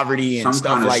me it's poverty and some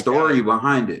stuff kind of like story that.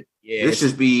 Behind it. Yeah, this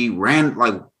just be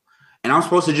and I'm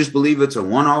supposed to just believe it's a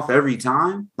one-off every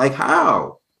time. Like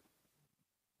how?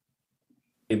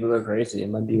 People are crazy. It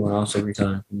might be one-offs every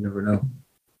time. You never know.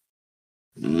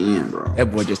 Man, bro,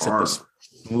 that boy just took the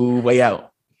smooth way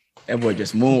out. That boy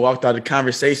just moonwalked out of the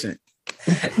conversation.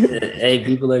 Hey,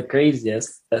 people are crazy.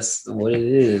 That's what it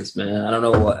is, man. I don't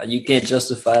know what you can't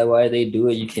justify why they do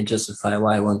it. You can't justify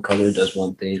why one color does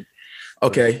one thing.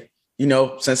 Okay,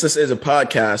 since this is a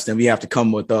podcast and we have to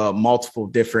come with multiple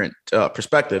different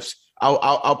perspectives,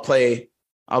 I'll play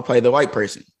the white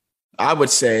person. I would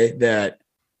say that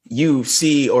you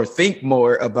see or think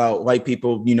more about white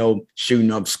people,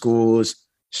 shooting up schools,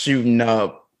 shooting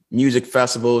up music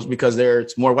festivals because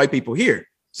there's more white people here.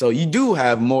 So you do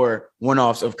have more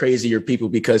one-offs of crazier people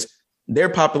because their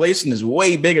population is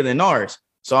way bigger than ours.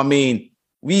 So, I mean,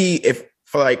 if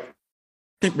for like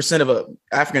 10% of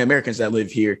African Americans that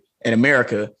live here in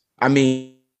America, I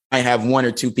mean, I have 1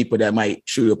 or 2 people that might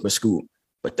shoot up a school,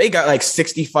 but they got like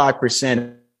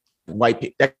 65% white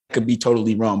people. That could be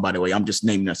totally wrong, by the way. I'm just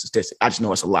naming a statistic. I just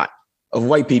know it's a lot of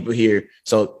white people here.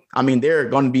 So, I mean, they're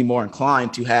going to be more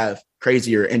inclined to have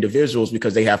crazier individuals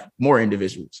because they have more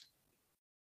individuals.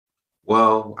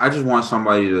 Well, I just want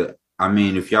somebody to,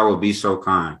 if y'all would be so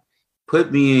kind,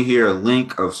 put me in here a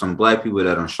link of some black people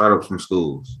that shot up some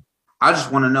schools. I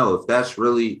just want to know if that's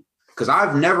really, because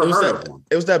I've never heard of one.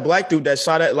 It was that black dude that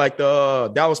shot at like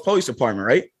the Dallas Police Department,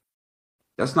 right?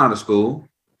 That's not a school.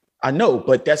 I know,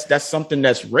 but that's something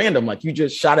that's random. Like you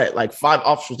just shot at like 5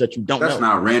 officers that you don't know. That's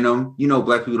not random.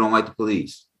 Black people don't like the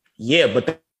police. Yeah, but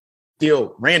that's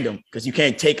still random because you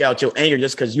can't take out your anger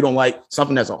just because you don't like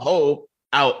something as a whole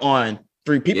out on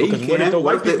 3 people. Yeah,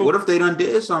 what if they done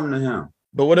did something to him?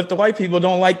 But what if the white people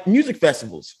don't like music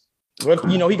festivals? What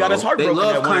if, he got his heart broken? They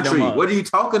love country. What are you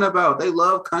talking about? They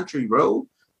love country, bro.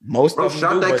 Most of them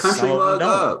shut do, that country lug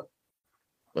up.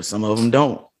 But some of them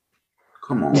don't.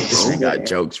 Come on, this thing got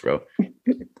jokes, bro.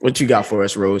 What you got for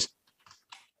us, Rose?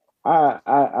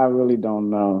 I really don't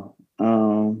know.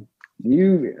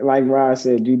 You, like Rod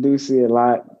said, you do see a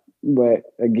lot, but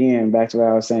again, back to what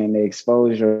I was saying, the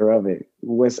exposure of it,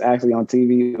 what's actually on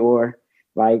TV, or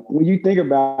like when you think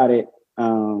about it,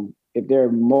 if there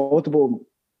are multiple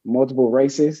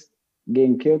races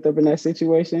getting killed up in that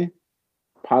situation,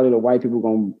 probably the white people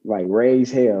gonna like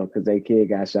raise hell because their kid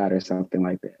got shot or something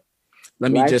like that.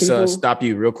 Let me just stop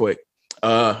you real quick.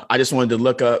 I just wanted to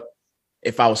look up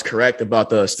if I was correct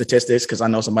about the statistics because I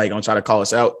know somebody gonna try to call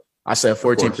us out. I said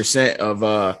 14%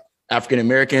 of African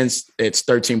Americans, it's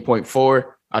 13.4.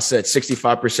 I said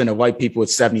 65% of white people,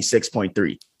 it's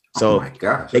 76.3. So my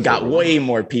gosh, they got way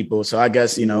more people. So I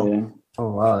guess, Yeah.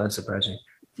 Oh, wow. That's surprising.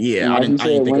 Yeah, I didn't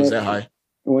think it was that high.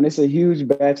 When it's a huge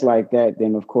batch like that,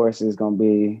 then of course it's going to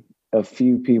be a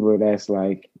few people that's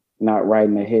like not right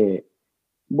in the head.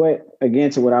 But again,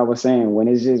 to what I was saying, when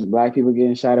it's just black people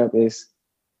getting shot up, it's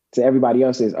to everybody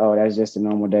else is, oh, that's just a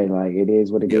normal day. Like it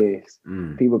is what it is.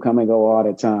 People come and go all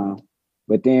the time.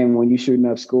 But then when you shooting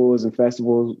up schools and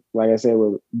festivals, like I said,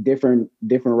 with different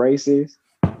races,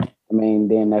 I mean,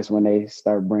 then that's when they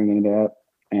start bringing it up,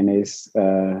 and it's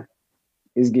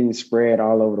getting spread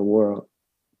all over the world.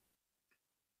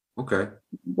 Okay.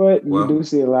 But you do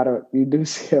see a lot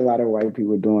of white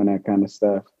people doing that kind of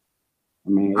stuff. I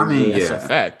mean, that's yeah, a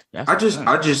fact. I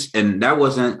just, and that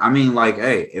wasn't, I mean, like,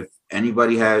 hey, if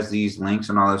anybody has these links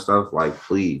and all that stuff, like,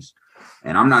 please.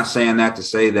 And I'm not saying that to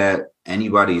say that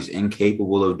anybody is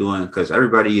incapable of doing, because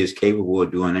everybody is capable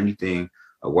of doing anything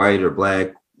a white or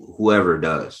black, whoever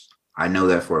does. I know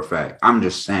that for a fact. I'm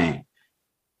just saying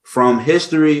from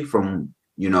history, from,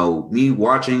 you know, me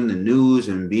watching the news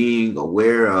and being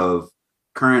aware of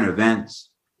current events,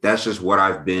 that's just what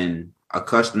I've been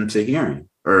accustomed to hearing,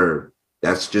 or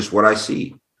that's just what I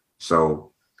see.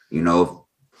 So, you know,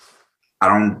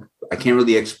 I can't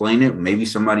really explain it. Maybe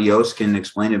somebody else can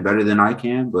explain it better than I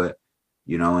can. But,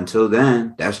 you know, until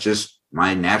then, that's just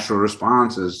my natural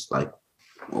response is like,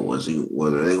 what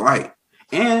are they like?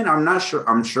 And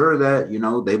I'm sure that, you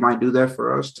know, they might do that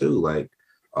for us too. Like,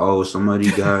 oh, somebody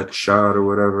got shot or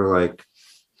whatever. Like,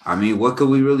 I mean, what could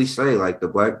we really say? Like the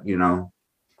black, you know,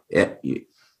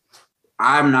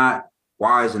 I'm not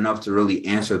wise enough to really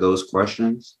answer those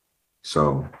questions.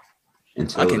 So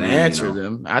until I can answer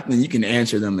them. I think you can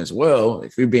answer them as well.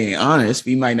 If we're being honest,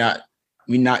 we might not.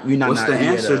 What's the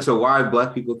answer to why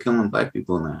black people killing black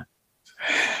people now?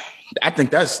 I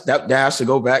think that has to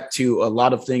go back to a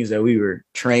lot of things that we were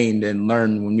trained and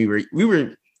learned when we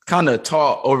were kind of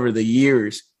taught over the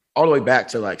years, all the way back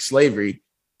to like slavery,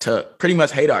 to pretty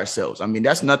much hate ourselves. I mean,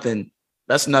 that's nothing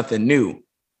new.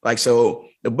 Like, so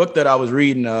the book that I was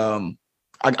reading,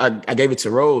 I gave it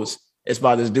to Rose. It's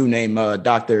by this dude named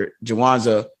Dr.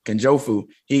 Jawanza Kanjofu.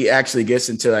 He actually gets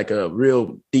into like a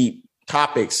real deep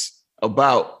topics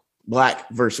about black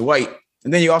versus white.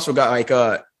 And then you also got like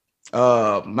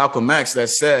Malcolm X that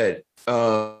said,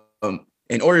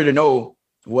 in order to know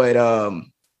what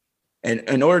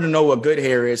in order to know what good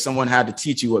hair is, someone had to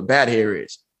teach you what bad hair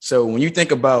is. So when you think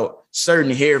about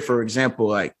certain hair, for example,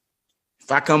 like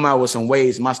if I come out with some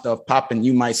waves, my stuff popping,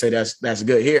 you might say that's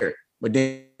good hair. But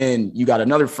then you got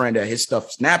another friend that his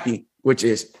stuff snappy, which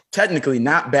is technically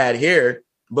not bad hair,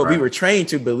 but we were trained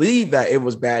to believe that it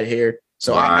was bad hair.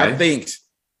 So I think,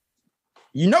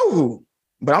 you know who,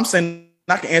 but I'm saying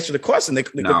I can answer the question.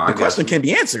 The question can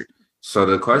be answered. So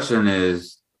the question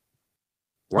is,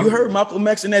 you heard Malcolm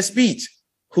X in that speech.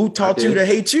 Who taught you to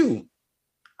hate you?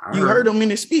 You heard him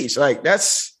in his speech. Like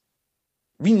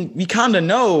we kind of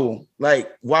know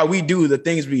like why we do the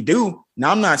things we do.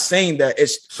 Now, I'm not saying that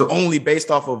it's only based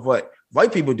off of what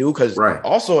white people do, because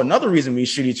also another reason we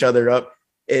shoot each other up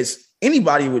is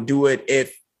anybody would do it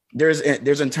if there's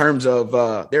in terms of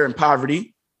they're in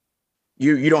poverty.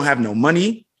 You don't have no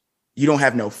money. You don't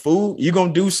have no food. You're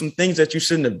going to do some things that you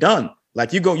shouldn't have done.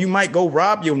 Like you might go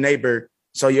rob your neighbor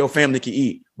so your family can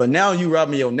eat. But now you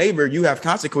robbing your neighbor, you have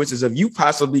consequences of you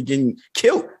possibly getting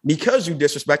killed because you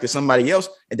disrespected somebody else,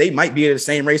 and they might be the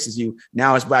same race as you.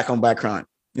 Now it's black on black crime.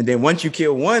 And then once you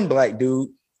kill one black dude,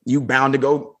 you bound to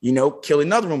go, kill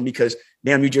another one because,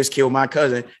 damn, you just killed my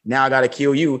cousin. Now I got to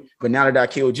kill you. But now that I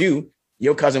killed you,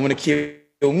 your cousin want to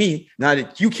kill me. Now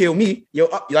that you kill me,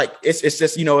 it's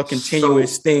just, a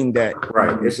continuous thing that.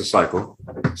 Right. It's a cycle.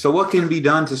 So what can be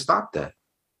done to stop that?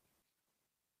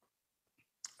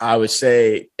 I would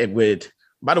say it would.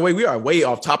 By the way, we are way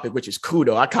off topic, which is cool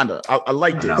though. I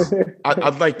like this. I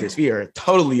like this. We are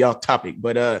totally off topic.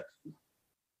 But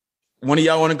one of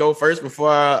y'all want to go first before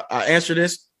I answer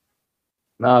this?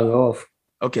 No, go off.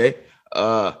 Okay.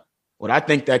 What I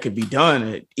think that could be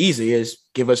done easy is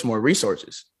give us more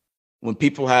resources. When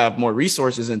people have more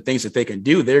resources and things that they can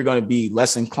do, they're going to be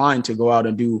less inclined to go out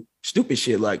and do stupid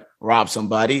shit like rob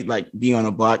somebody, like be on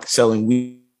a block selling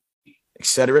weed,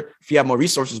 etc. If you have more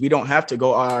resources, we don't have to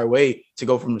go our way to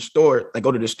go from the store, like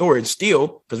go to the store and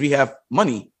steal because we have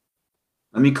money.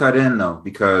 Let me cut in though,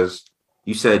 because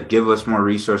you said give us more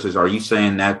resources. Are you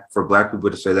saying that for black people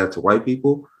to say that to white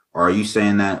people? Or are you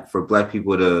saying that for black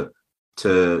people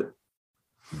to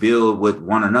build with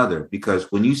one another?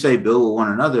 Because when you say build with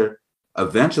one another,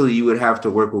 eventually you would have to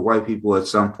work with white people at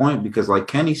some point, because like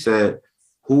Kenny said,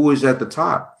 who is at the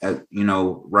top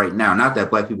right now? Not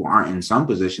that black people aren't in some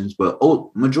positions, but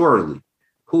majority,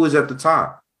 who is at the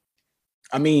top?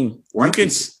 I mean,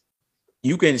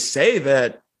 you can say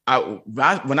that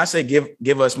when I say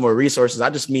give us more resources, I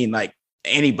just mean like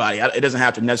anybody. It doesn't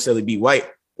have to necessarily be white.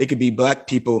 It could be black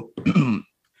people,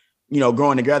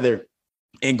 growing together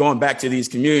and going back to these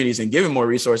communities and giving more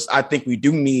resources. I think we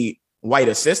do need white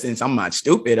assistance. I'm not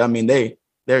stupid. I mean, they're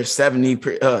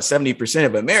 70%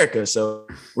 of America. So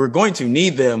we're going to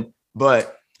need them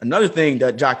But another thing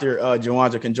that Dr.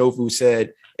 Jawanza Kanjofu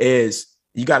said is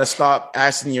you got to stop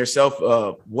asking yourself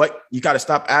what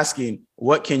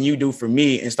can you do for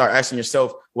me, and start asking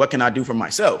yourself, what can I do for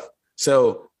myself?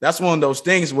 So that's one of those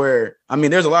things where, I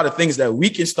mean, there's a lot of things that we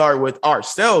can start with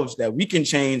ourselves that we can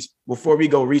change before we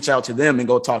go reach out to them and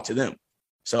go talk to them.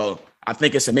 So I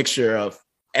think it's a mixture of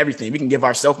everything. We can give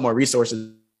ourselves more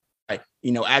resources, like,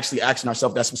 actually asking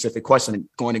ourselves that specific question and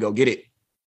going to go get it.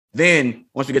 Then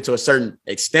once we get to a certain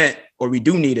extent, or we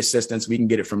do need assistance, we can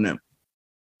get it from them.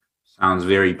 Sounds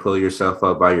very pull yourself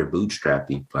up by your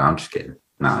bootstrappy, but I'm just kidding.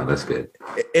 Nah, that's good.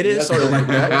 It is sort of like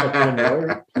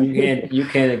that. You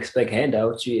can't expect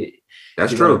handouts.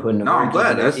 That's true. No, I'm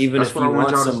glad. Even if you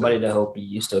want somebody to help you,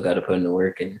 you still got to put in the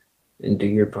work and do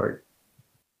your part.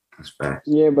 That's fact.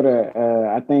 Yeah, but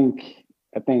I think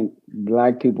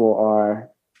Black people are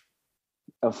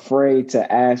afraid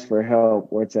to ask for help,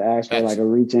 or to ask for like a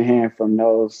reaching hand from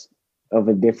those of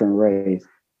a different race.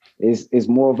 It's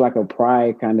more of like a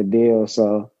pride kind of deal.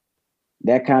 So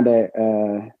that kind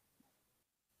of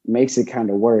makes it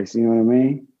kind of worse. You know what I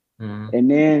mean? Mm-hmm.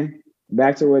 And then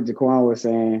back to what Jaquan was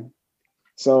saying.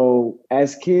 So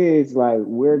as kids, like,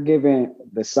 we're given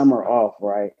the summer off,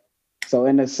 right? So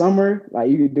in the summer, like,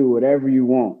 you can do whatever you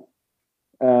want.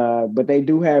 But they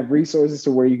do have resources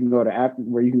to where you can go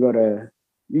to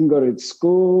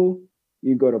school,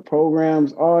 you can go to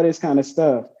programs, all this kind of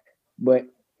stuff. But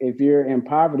if you're in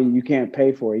poverty, you can't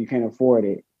pay for it. You can't afford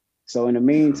it. So in the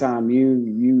meantime,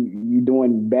 you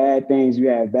doing bad things. You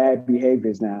have bad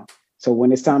behaviors now. So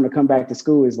when it's time to come back to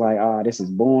school, it's like, this is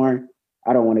boring.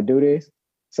 I don't want to do this.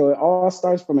 So it all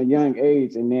starts from a young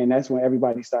age. And then that's when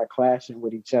everybody start clashing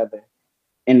with each other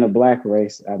in the Black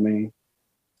race. I mean,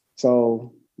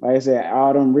 so like I said,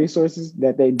 all them resources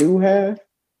that they do have,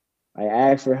 I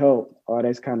ask for help, all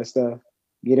this kind of stuff,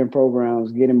 getting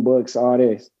programs, getting books, all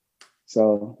this.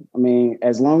 So, I mean,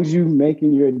 as long as you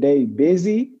making your day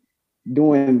busy,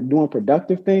 doing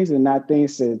productive things and not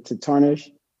things to tarnish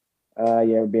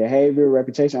your behavior,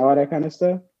 reputation, all that kind of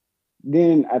stuff,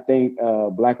 then I think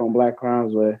Black on Black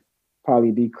crimes will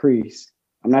probably decrease.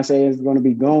 I'm not saying it's going to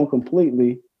be gone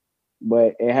completely,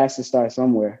 but it has to start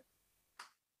somewhere.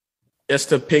 Just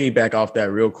to piggyback off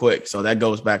that real quick. So that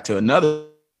goes back to another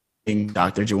thing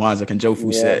Dr. Jawanza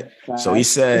Kanjofu said. So he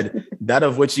said that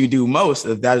of what you do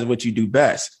most, that is what you do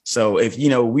best. So if,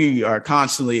 we are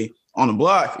constantly on the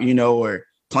block, or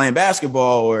playing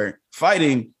basketball or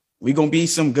fighting, we're going to be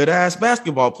some good ass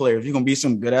basketball players. We're going to be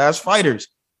some good ass fighters.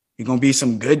 We're going to be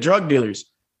some good drug dealers,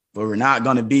 but we're not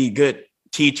going to be good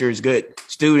teachers, good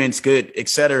students, good, et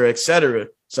cetera, et cetera.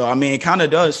 So, I mean, it kind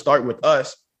of does start with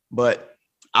us, but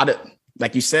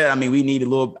like you said, I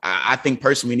mean, I think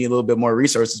personally, we need a little bit more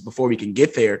resources before we can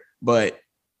get there. But,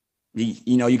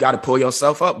 you got to pull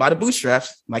yourself up by the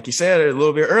bootstraps. Like you said a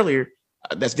little bit earlier,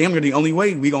 that's damn near the only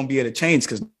way we're going to be able to change,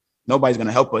 because nobody's going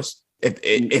to help us. If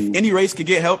any race could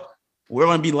get help, we're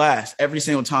going to be last every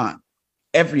single time.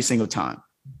 Every single time.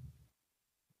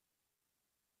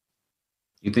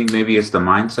 You think maybe it's the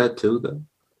mindset too, though?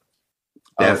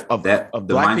 Of the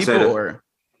Black mindset people, or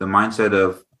the mindset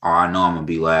of, I know I'm gonna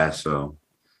be last, so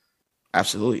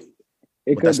absolutely.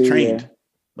 But that's trained. Yeah.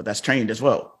 But that's trained as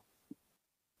well.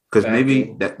 Because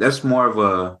maybe that's more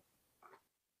of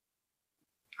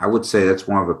I would say that's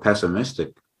more of a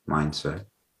pessimistic mindset.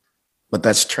 But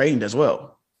that's trained as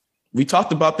well. We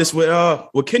talked about this with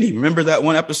Kenny. Remember that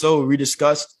one episode we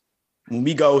discussed when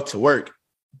we go to work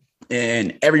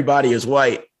and everybody is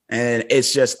white and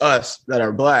it's just us that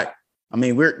are Black. I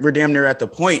mean, we're damn near at the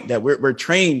point that we're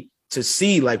trained to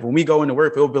see, like, when we go into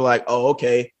work, it'll be like, oh,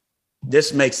 okay,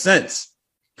 this makes sense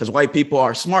because white people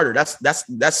are smarter. That's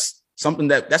something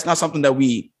that's not something that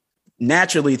we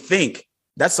naturally think.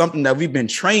 That's something that we've been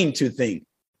trained to think.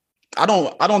 I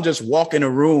don't just walk in a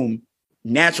room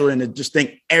naturally and just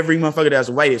think every motherfucker that's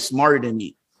white is smarter than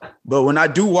me. But when I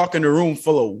do walk in a room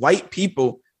full of white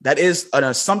people, that is an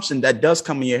assumption that does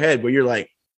come in your head where you're like,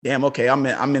 damn, okay, I'm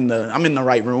in the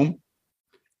right room.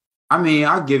 I mean,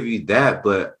 I'll give you that,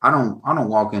 but I don't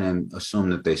walk in and assume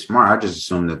that they smart. I just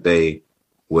assume that they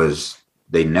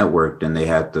networked and they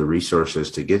had the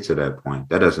resources to get to that point.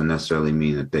 That doesn't necessarily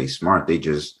mean that they smart. They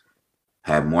just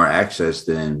have more access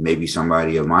than maybe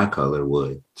somebody of my color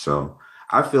would. So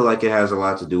I feel like it has a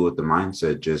lot to do with the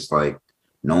mindset, just like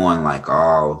knowing like,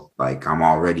 oh, like I'm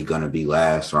already going to be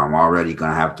last, or I'm already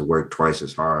going to have to work twice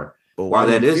as hard. But while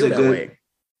that is a good way.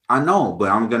 I know, but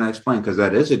I'm going to explain, because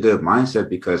that is a good mindset,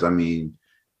 because I mean,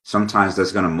 sometimes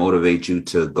that's going to motivate you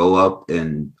to go up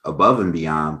and above and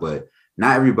beyond, but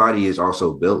not everybody is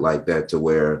also built like that, to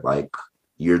where like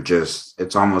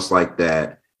it's almost like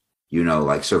that you know,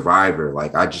 like Survivor.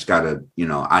 Like I just gotta, you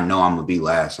know I'm gonna be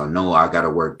last. I know I gotta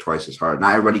work twice as hard.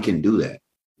 Not everybody can do that,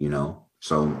 you know.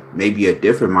 So maybe a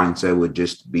different mindset would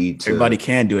just be to everybody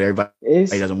can do it.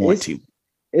 Everybody doesn't want to.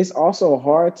 It's also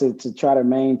hard to try to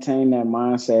maintain that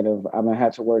mindset of I'm gonna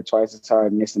have to work twice as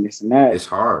hard and this and this and that. It's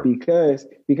hard because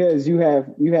you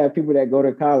have people that go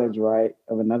to college, right,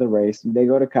 of another race. They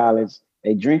go to college,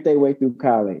 they drink their way through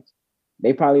college.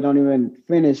 They probably don't even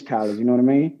finish college, you know what I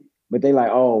mean? But they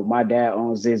like, oh, my dad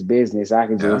owns this business. I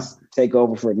can just take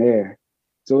over from there.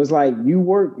 So it's like you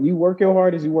work your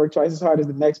hardest, you work twice as hard as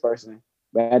the next person.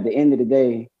 But at the end of the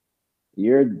day,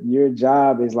 your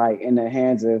job is like in the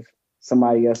hands of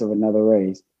somebody else of another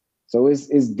race. So it's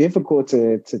difficult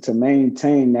to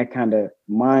maintain that kind of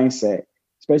mindset,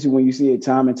 especially when you see it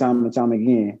time and time and time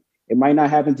again. It might not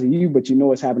happen to you, but you know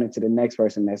what's happening to the next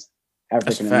person that's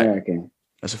African American.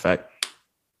 That's a fact.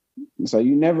 So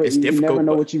you never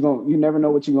know what you're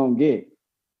gonna get.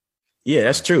 Yeah,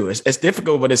 that's true. It's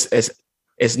difficult, but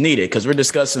it's needed because we're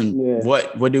discussing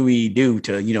what do we do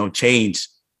to, you know, change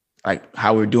like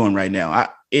how we're doing right now.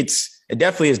 It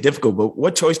definitely is difficult, but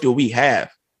what choice do we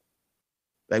have?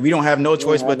 Like we don't have no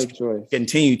choice but to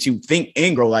continue to think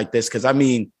and grow like this. Because I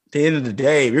mean, at the end of the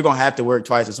day, we're gonna have to work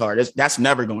twice as hard. That's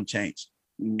never gonna change,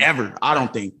 ever. I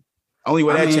don't think. Only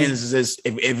way that changes is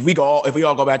if we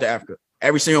all go back to Africa.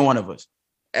 Every single one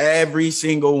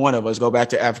of us go back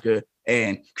to Africa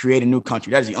and create a new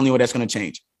country. That is the only way that's going to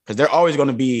change. Because they're always going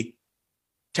to be,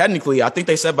 technically, I think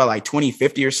they said by like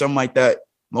 2050 or something like that,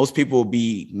 most people will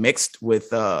be mixed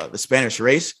with the Spanish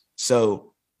race.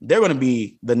 So they're going to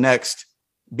be the next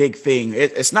big thing.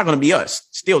 It's not going to be us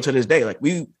still to this day. Like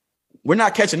we're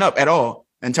not catching up at all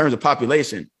in terms of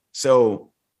population.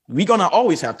 So we're going to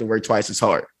always have to work twice as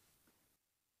hard.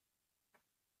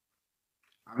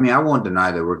 I mean, I won't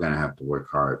deny that we're going to have to work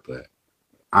hard, but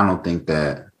I don't think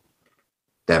that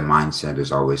mindset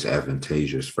is always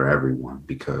advantageous for everyone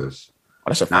because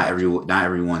not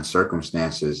everyone's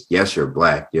circumstances. Yes, you're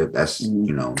Black. Yeah, that's,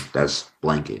 you know, that's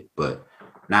blanket, but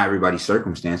not everybody's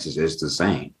circumstances is the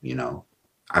same. You know,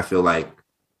 I feel like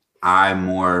I'm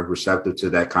more receptive to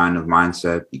that kind of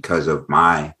mindset because of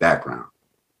my background,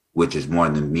 which is more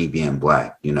than me being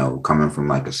Black, you know, coming from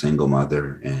like a single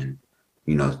mother and,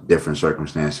 you know, different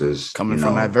circumstances. Coming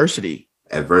from adversity,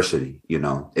 you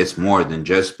know, it's more than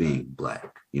just being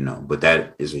Black, you know, but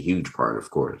that is a huge part, of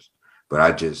course. But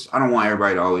I don't want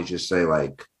everybody to always just say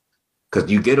like, because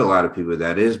you get a lot of people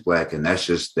that is Black and that's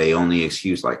just they only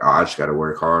excuse like, oh, I just got to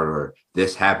work hard or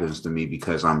this happens to me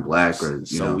because I'm Black or,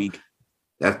 you know, weak.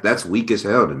 That's weak as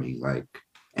hell to me. Like,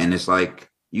 and it's like,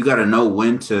 you got to know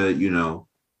when to, you know,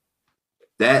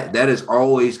 that is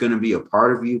always going to be a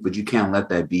part of you, but you can't let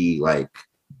that be like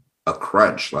a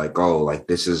crutch. Like, oh, like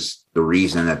this is the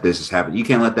reason that this is happening. You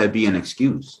can't let that be an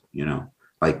excuse, you know,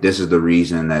 like this is the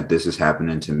reason that this is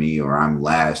happening to me or I'm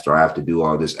last or I have to do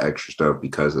all this extra stuff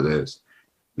because of this.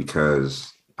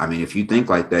 Because, I mean, if you think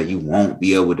like that, you won't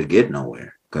be able to get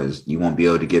nowhere because you won't be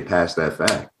able to get past that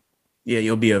fact. Yeah,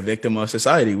 you'll be a victim of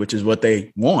society, which is what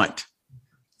they want,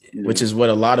 which is what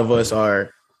a lot of us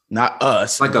are. Not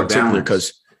us, like in particular,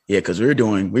 because we're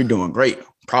doing great.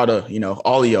 Proud of, you know,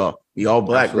 all of y'all. We all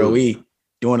Black, Absolutely.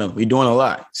 Bro. We doing a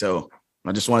lot. So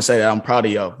I just want to say that I'm proud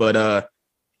of y'all. But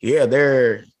we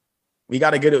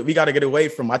gotta get away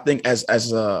from. I think as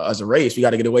a race, we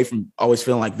gotta get away from always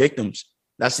feeling like victims.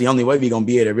 That's the only way we're gonna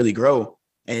be able to really grow.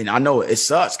 And I know it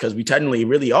sucks because we technically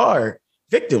really are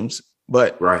victims.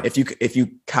 But if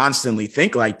you constantly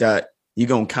think like that, you're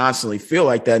gonna constantly feel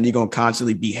like that, and you're gonna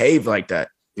constantly behave like that.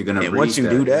 You're gonna. And once you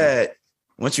do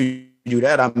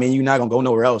that, I mean, you're not gonna go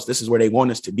nowhere else. This is where they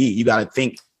want us to be. You got to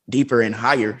think deeper and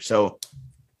higher. So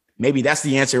maybe that's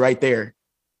the answer right there.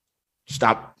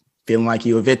 Stop feeling like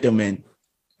you're a victim and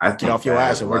get off your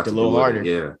ass and work a little harder.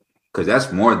 Yeah, because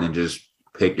that's more than just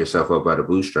pick yourself up by the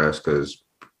bootstraps. Because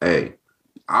hey,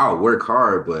 I'll work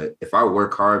hard, but if I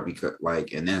work hard because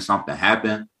like, and then something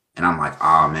happened, and I'm like,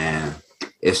 oh man,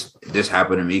 this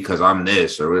happened to me because I'm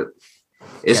this or.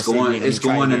 It's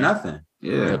going to nothing.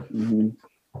 Yeah. Mm-hmm.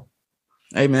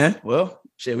 Hey man, well,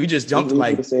 shit, we just jumped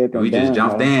we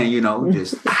jumped in, you know, we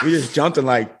just jumped in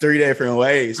like 3 different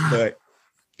ways, but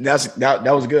that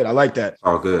was good. I like that.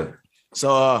 All good.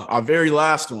 So our very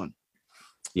last one.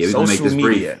 Yeah, we're gonna make this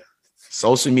brief.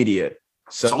 Social media.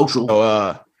 So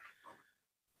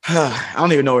I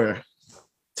don't even know where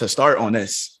to start on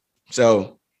this.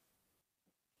 So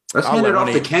Let's hand it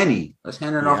off to Kenny.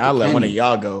 I'll let one of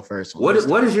y'all go first. What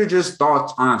is your just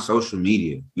thoughts on social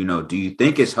media? You know, do you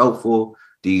think it's helpful?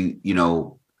 Do you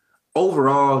know,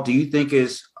 overall, do you think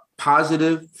it's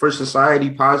positive for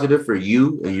society, positive for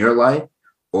you in your life?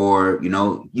 or, you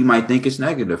know, you might think it's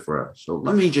negative for us. So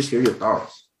let me just hear your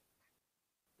thoughts.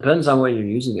 Depends on what you're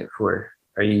using it for.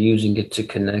 Are you using it to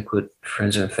connect with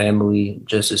friends and family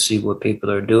just to see what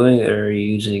people are doing, or are you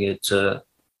using it to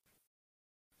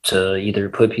either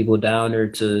put people down or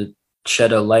to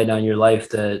shed a light on your life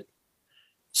that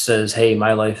says, hey,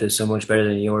 my life is so much better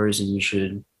than yours and you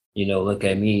should, you know, look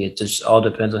at me. It just all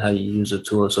depends on how you use a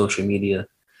tool of social media.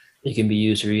 It can be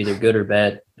used for either good or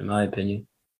bad, in my opinion.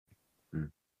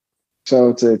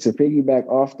 So to piggyback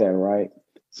off that, right?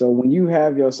 So when you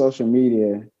have your social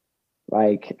media,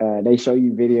 like they show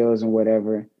you videos and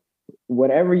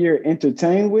whatever you're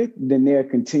entertained with, then they'll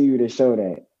continue to show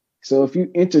that. So if you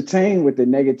entertain with the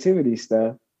negativity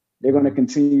stuff, they're going to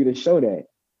continue to show that.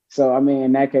 So, I mean,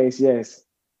 in that case, yes,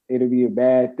 it'll be a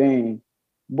bad thing.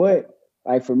 But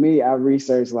like for me, I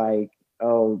researched like,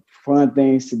 fun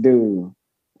things to do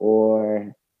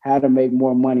or how to make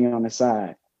more money on the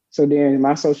side. So then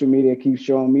my social media keeps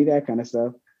showing me that kind of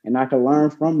stuff and I can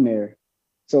learn from there.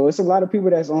 So it's a lot of people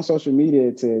that's on social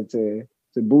media to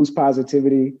boost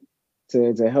positivity,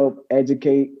 to help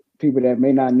educate people that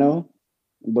may not know.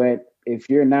 But if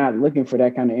you're not looking for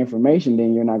that kind of information,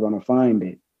 then you're not going to find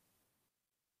it.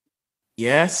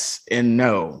 Yes and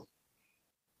no.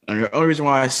 And the only reason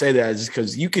why I say that is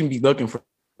because you can be looking for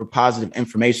positive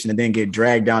information and then get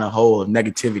dragged down a hole of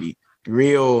negativity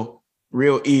real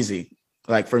easy.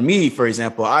 Like for me, for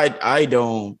example, I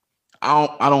don't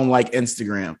like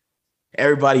Instagram.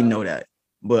 Everybody know that,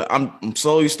 but I'm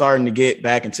slowly starting to get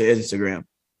back into Instagram.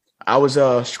 I was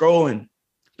scrolling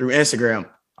through Instagram.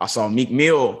 I saw Meek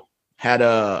Mill had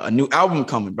a new album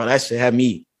coming, bro. That shit had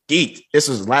me geeked. This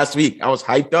was last week. I was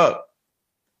hyped up.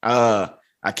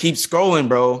 I keep scrolling,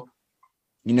 bro.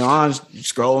 You know, I'm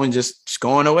scrolling, just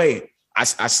going away. I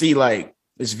see like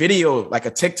this video, like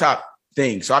a TikTok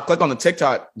thing. So I click on the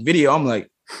TikTok video. I'm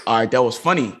like, all right, that was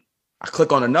funny. I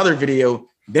click on another video.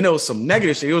 Then it was some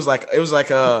negative shit. It was like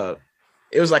a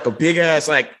big ass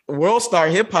like world star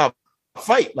hip hop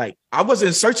fight. Like I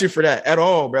wasn't searching for that at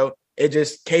all, bro. It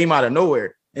just came out of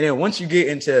nowhere. And then once you get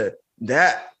into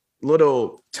that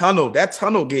little tunnel, that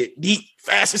tunnel get deep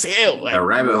fast as hell. Like a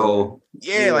rabbit hole.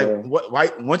 Yeah, like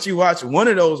what? Once you watch one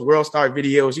of those world star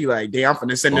videos, you like, damn, I'm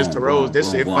finna send this to Rose.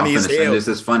 This shit funny as hell. This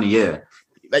is funny, yeah.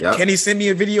 Like Kenny sent me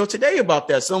a video today about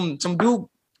that. Some dude,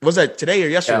 was that today or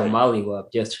yesterday? Yeah, Molly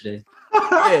walked yesterday.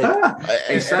 Yeah.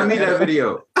 Hey, send me that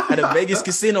video. At a Vegas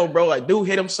casino, bro. Like, dude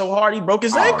hit him so hard he broke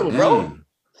his ankle, bro.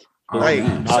 Like,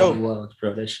 so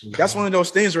that's one of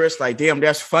those things where it's like, damn,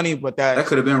 that's funny, but that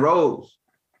could have been Rose.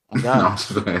 No,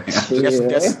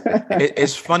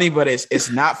 it's funny, but it's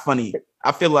not funny.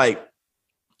 I feel like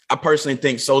I personally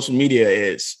think social media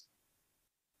is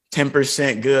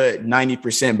 10% good,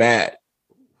 90% bad.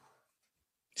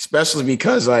 Especially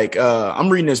because like I'm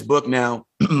reading this book now,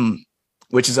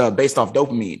 which is based off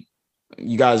dopamine.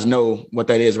 You guys know what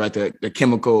that is, right? The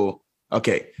chemical.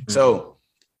 Okay. Mm-hmm. So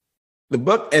the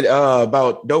book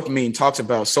about dopamine talks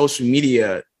about social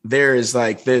media. There is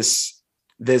like this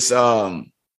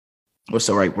what's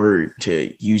the right word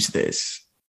to use this?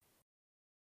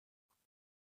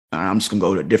 I'm just gonna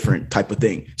go to a different type of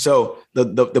thing. So the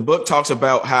book talks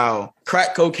about how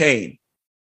crack cocaine,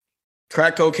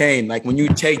 like when you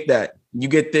take that, you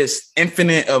get this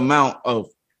infinite amount of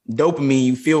dopamine.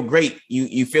 You feel great.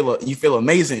 You feel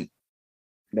amazing.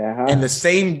 And the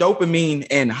same dopamine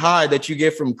and high that you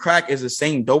get from crack is the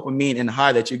same dopamine and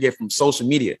high that you get from social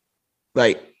media.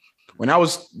 Like when I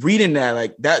was reading that,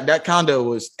 like that kind of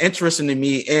was interesting to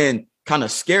me and kind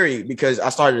of scary because I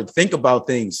started to think about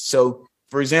things. So,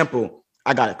 for example,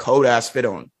 I got a cold ass fit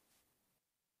on.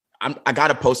 I got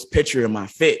to post a picture of my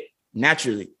fit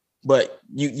naturally. But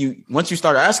you once you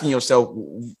start asking yourself,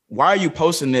 why are you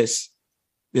posting this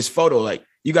photo? Like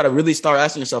you got to really start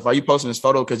asking yourself, are you posting this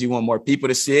photo because you want more people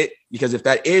to see it? Because if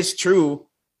that is true,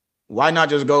 why not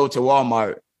just go to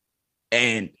Walmart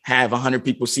and have 100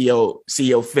 people see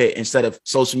your fit instead of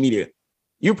social media?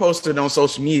 You posted on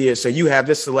social media, so you have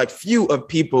this select few of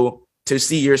people to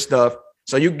see your stuff.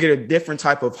 So you get a different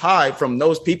type of high from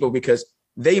those people because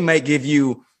they might give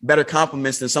you better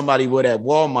compliments than somebody would at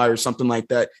Walmart or something like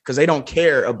that because they don't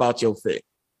care about your fit.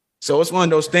 So it's one of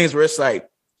those things where it's like,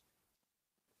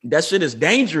 that shit is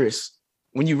dangerous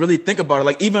when you really think about it.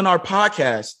 Like even our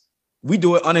podcast, we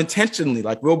do it unintentionally.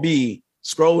 Like we'll be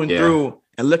scrolling through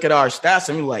and look at our stats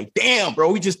and we're like, damn,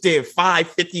 bro, we just did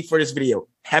 550 for this video.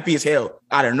 Happy as hell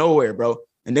out of nowhere, bro.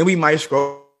 And then we might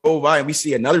scroll by and we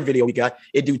see another video we got,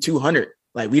 it do 200.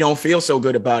 Like we don't feel so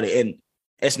good about it. And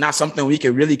it's not something we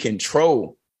can really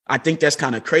control. I think that's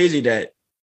kind of crazy that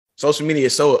social media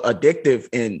is so addictive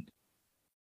and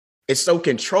it's so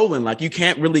controlling. Like you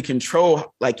can't really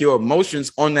control like your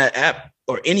emotions on that app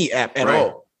or any app at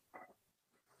all.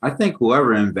 I think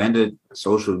whoever invented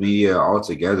social media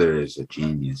altogether is a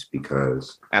genius,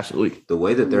 because absolutely the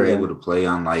way that they're able to play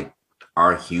on like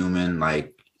our human,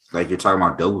 like you're talking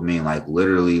about dopamine, like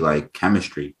literally like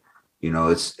chemistry, you know,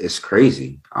 it's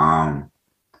crazy.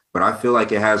 But I feel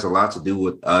like it has a lot to do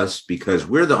with us, because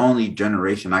we're the only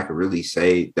generation I could really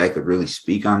say that could really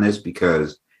speak on this,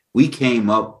 because we came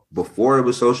up before it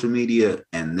was social media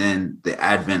and then the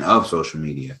advent of social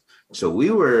media. So we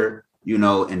were, you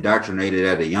know, indoctrinated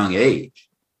at a young age.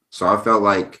 So I felt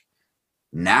like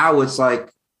now it's like,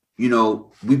 you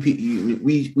know,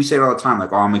 we say it all the time,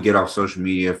 like, oh, I'm gonna get off social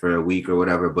media for a week or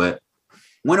whatever. But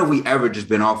when have we ever just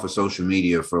been off of social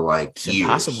media for like years?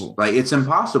 Impossible. Like it's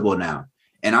impossible now.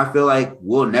 And I feel like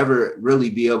we'll never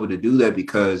really be able to do that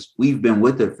because we've been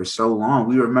with it for so long.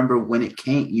 We remember when it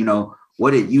came, you know,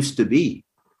 what it used to be,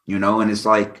 you know, and it's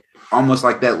like almost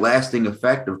like that lasting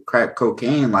effect of crack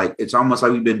cocaine. Like it's almost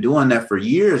like we've been doing that for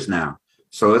years now.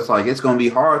 So it's like it's going to be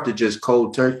hard to just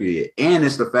cold turkey it. And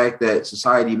it's the fact that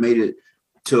society made it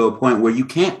to a point where you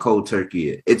can't cold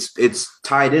turkey it. It's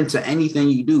tied into anything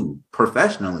you do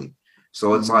professionally.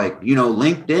 So it's like, you know,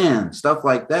 LinkedIn, stuff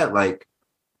like that. Like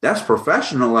that's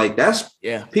professional. Like that's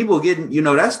people getting, you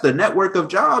know, that's the network of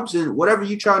jobs and whatever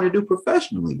you trying to do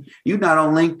professionally. You're not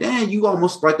on LinkedIn. You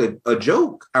almost like a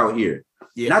joke out here.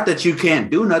 Yeah. Not that you can't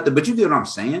do nothing, but you get what I'm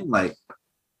saying? Like,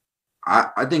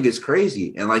 I think it's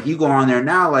crazy. And like you go on there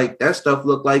now, like that stuff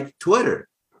look like Twitter.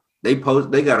 They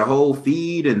got a whole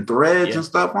feed and threads and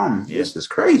stuff on. This is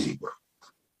crazy, bro.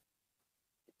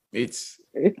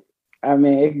 I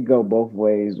mean, it could go both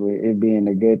ways with it being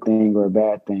a good thing or a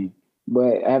bad thing.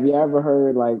 But have you ever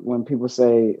heard like when people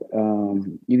say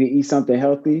you can eat something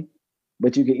healthy,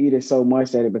 but you can eat it so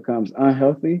much that it becomes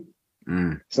unhealthy?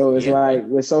 So it's like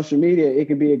with social media, it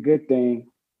could be a good thing,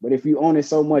 but if you own it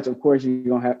so much, of course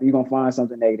you're gonna find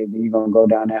something negative, and you're gonna go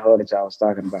down that hole that y'all was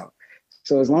talking about.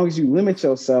 So as long as you limit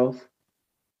yourself,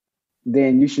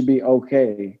 then you should be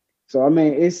okay. So I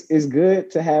mean, it's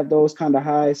good to have those kind of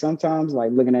highs sometimes,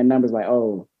 like looking at numbers like,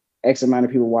 oh, X amount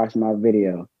of people watch my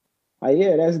video. Like,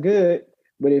 yeah, that's good.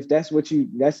 But if that's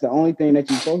the only thing that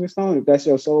you focus on, if that's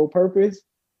your sole purpose,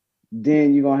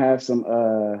 then you're gonna have some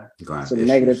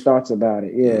negative thoughts about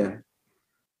it. Yeah.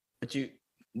 But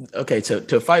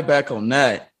to fight back on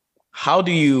that, how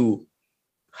do you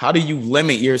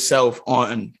limit yourself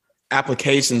on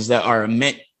applications that are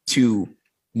meant to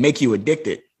make you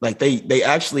addicted? Like they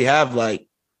actually have like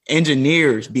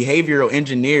behavioral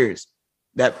engineers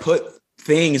that put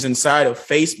things inside of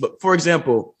Facebook. For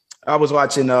example, I was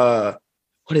watching what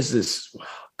is this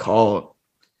called?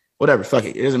 Whatever, fuck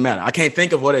it. It doesn't matter. I can't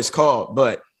think of what it's called,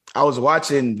 but I was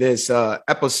watching this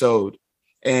episode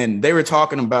and they were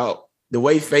talking about the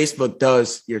way Facebook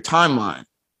does your timeline.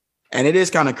 And it is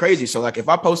kind of crazy. So like if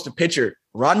I post a picture,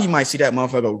 Rodney might see that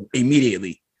motherfucker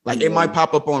immediately. Like it might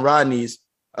pop up on Rodney's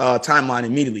timeline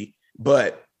immediately,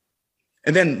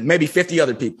 and then maybe 50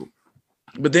 other people.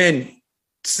 But then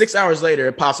 6 hours later,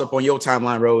 it pops up on your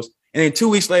timeline, Rose. And then 2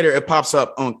 weeks later, it pops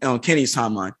up on Kenny's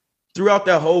timeline. Throughout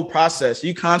that whole process,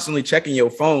 you constantly checking your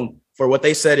phone for what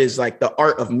they said is like the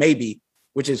art of maybe,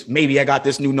 which is maybe I got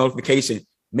this new notification.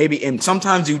 Maybe, and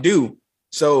sometimes you do.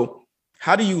 So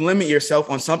how do you limit yourself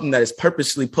on something that is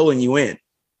purposely pulling you in?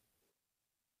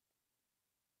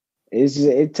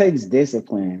 It takes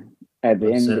discipline at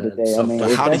the end of the day. So, I mean,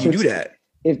 how do you do that?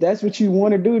 If that's what you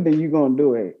want to do, then you're going to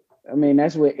do it. I mean,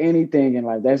 that's with anything in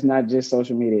life. That's not just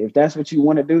social media. If that's what you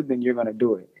want to do, then you're going to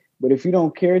do it. But if you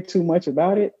don't care too much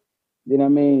about it, then I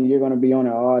mean, you're going to be on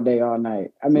it all day, all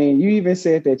night. I mean, you even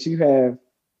said that you have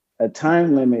a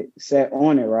time limit set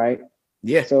on it, right?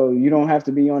 Yeah. So you don't have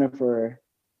to be on it for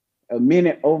a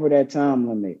minute over that time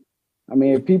limit. I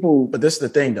mean, if people... But this is the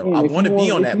thing, though. I want to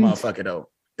be on that motherfucker, though.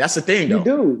 That's the thing,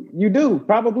 though. You do.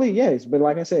 Probably, yes. But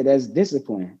like I said, that's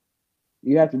discipline.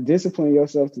 You have to discipline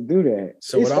yourself to do that.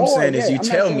 So what I'm saying is, you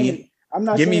tell me,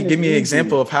 give me an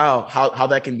example of how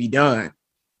that can be done.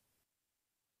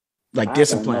 Like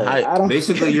discipline.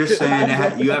 Basically, you're saying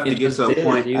that you have to get to a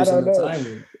point.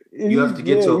 You have to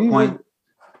get to a point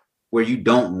where you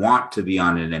don't want to be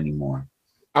on it anymore.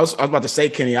 I was about to say,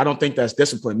 Kenny, I don't think that's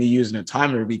discipline, me using a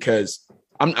timer, because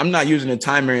I'm not using a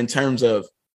timer in terms of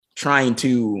trying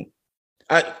to.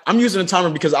 I'm using a timer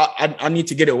because I need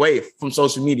to get away from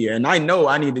social media, and I know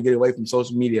I need to get away from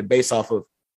social media based off of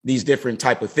these different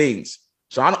type of things.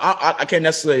 So I can't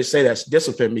necessarily say that's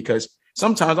discipline, because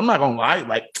sometimes I'm not gonna lie,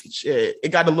 like shit, it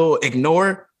got a little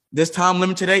ignore this time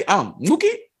limit today.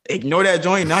 Mookie, ignore that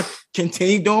joint, and I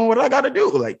continue doing what I gotta do.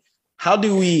 Like, how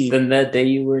do we? Then that day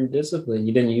you were in discipline.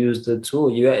 You didn't use the tool.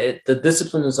 The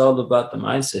discipline is all about the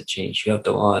mindset change. You have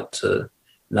to want to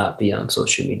not be on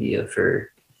social media for.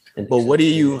 But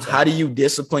how do you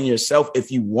discipline yourself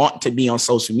if you want to be on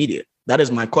social media? That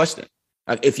is my question.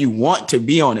 Like, if you want to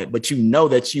be on it, but you know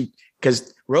that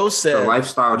because Rose said,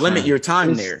 lifestyle limit change. your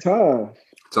time It's there. tough.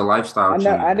 It's a lifestyle change.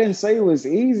 I didn't say it was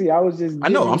easy. I was just. I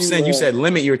know. I'm saying you said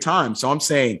limit your time. So I'm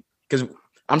saying, because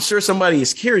I'm sure somebody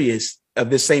is curious of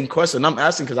this same question. I'm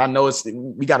asking because I know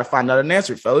we got to find out an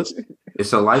answer, fellas.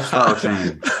 It's a lifestyle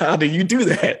change. How do you do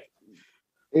that?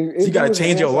 If you got to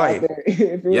change your life. If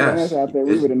it was an answer out there,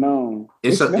 we would have known.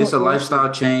 It's a lifestyle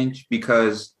change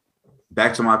because,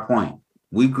 back to my point,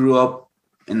 we grew up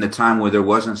in the time where there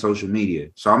wasn't social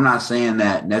media. So I'm not saying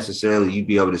that necessarily you'd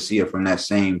be able to see it from that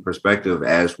same perspective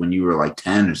as when you were like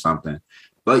 10 or something.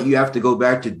 But you have to go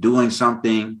back to doing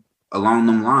something along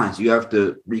them lines. You have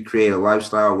to recreate a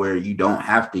lifestyle where you don't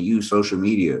have to use social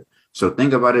media. So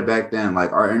think about it back then.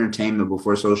 Like, our entertainment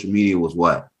before social media was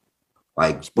what?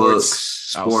 Like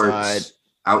sports,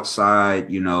 outside,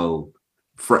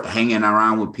 hanging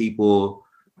around with people,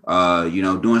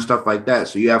 doing stuff like that.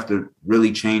 So you have to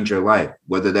really change your life,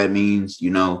 whether that means,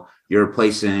 you're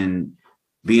replacing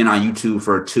being on YouTube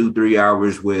for 2-3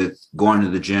 hours with going to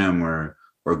the gym or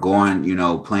going,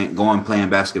 playing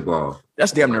basketball.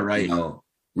 That's damn near right.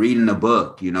 Reading a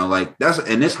book,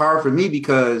 and it's hard for me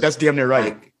because that's damn near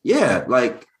right.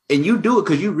 And you do it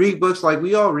because you read books, like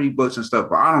we all read books and stuff,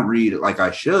 but I don't read it like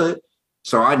I should.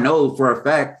 So I know for a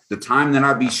fact the time that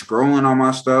I be scrolling on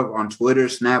my stuff on Twitter,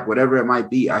 Snap, whatever it might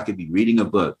be, I could be reading a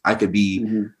book. I could be,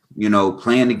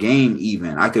 playing the game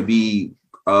even. I could be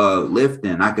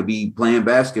lifting. I could be playing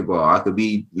basketball. I could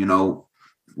be,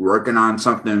 working on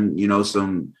something,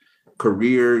 some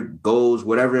career goals,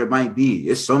 whatever it might be.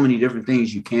 It's so many different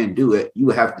things you can do it. You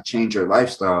have to change your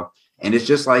lifestyle. And it's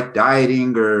just like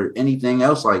dieting or anything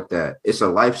else like that. It's a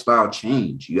lifestyle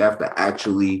change. You have to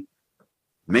actually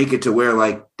make it to where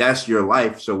like that's your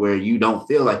life. So where you don't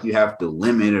feel like you have to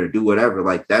limit or do whatever.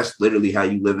 Like that's literally how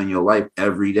you live in your life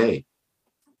every day.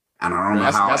 And I don't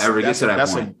know how I ever get to that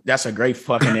point. That's a great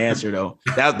fucking answer though.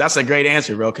 That's a great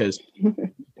answer, bro. Because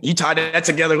you tied that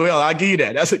together well. I'll give you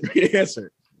that. That's a great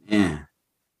answer. Yeah.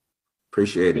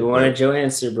 Appreciate it. You wanted your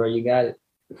answer, bro. You got it.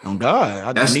 Oh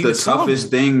God. That's the toughest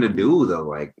thing to do though.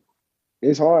 Like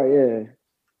it's hard, yeah.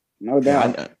 No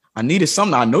doubt. Yeah, I needed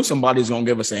something. I know somebody's gonna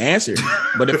give us an answer.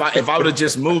 But if I would have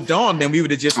just moved on, then we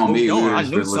would have just moved on. I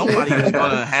knew somebody was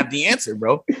gonna have the answer,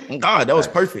 bro. Oh God, that was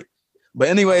perfect. But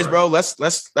anyways, bro,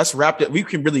 let's wrap it. We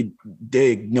can really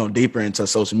dig, deeper into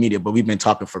social media, but we've been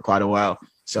talking for quite a while.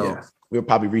 So we'll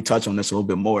probably retouch on this a little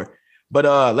bit more.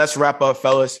 But let's wrap up,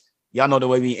 fellas. Y'all know the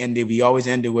way we ended. We always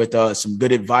end it with some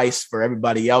good advice for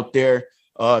everybody out there.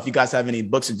 If you guys have any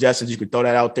book suggestions, you can throw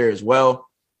that out there as well.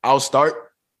 I'll start.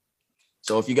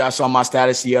 So if you guys saw my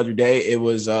status the other day, it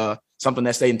was something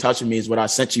that stayed in touch with me is what I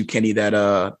sent you, Kenny,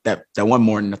 that one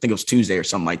morning. I think it was Tuesday or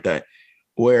something like that,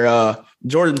 where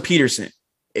Jordan Peterson,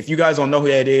 if you guys don't know who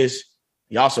that is,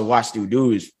 you also watch dude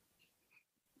is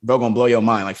bro gonna blow your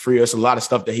mind. Like for real, it's a lot of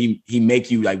stuff that he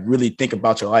make you like really think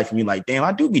about your life and be like, damn,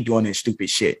 I do be doing this stupid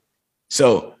shit.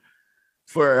 So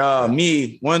for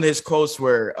me, one of his quotes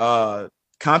were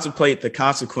contemplate the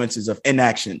consequences of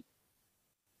inaction.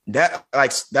 That's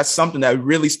something that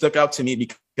really stuck out to me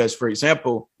because, for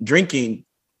example, drinking,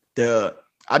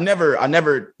 I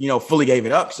never fully gave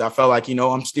it up because I felt like,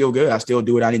 I'm still good. I still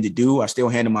do what I need to do. I still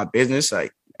handle my business.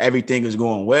 Like everything is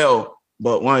going well.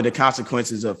 But one of the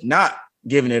consequences of not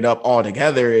giving it up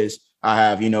altogether is I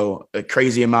have, a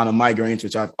crazy amount of migraines,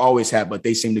 which I've always had, but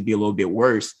they seem to be a little bit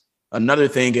worse. Another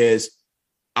thing is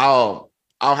I'll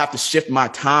have to shift my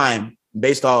time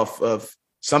based off of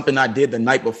something I did the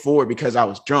night before because I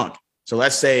was drunk. So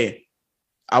let's say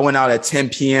I went out at 10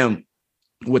 p.m.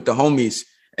 with the homies,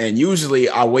 and usually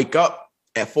I wake up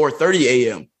at 4:30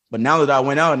 a.m. But now that I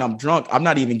went out and I'm drunk, I'm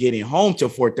not even getting home till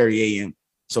 4:30 a.m.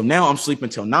 So now I'm sleeping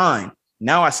till 9.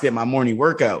 Now I skip my morning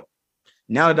workout.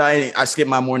 Now that I skip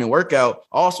my morning workout,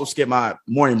 I also skip my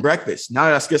morning breakfast. Now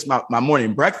that I skip my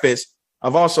morning breakfast,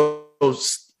 I've also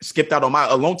skipped out on my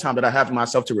alone time that I have for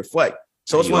myself to reflect.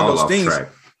 So it's one of those things.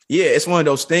 Yeah, it's one of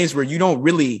those things where you don't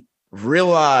really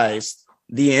realize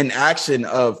the inaction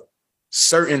of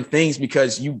certain things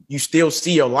because you still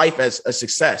see your life as a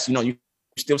success. You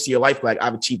still see your life like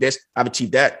I've achieved this, I've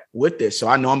achieved that with this. So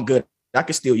I know I'm good. I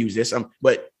can still use this.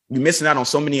 But you're missing out on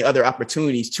so many other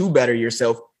opportunities to better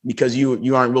yourself because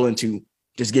you aren't willing to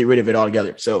just get rid of it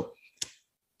altogether. So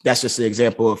that's just an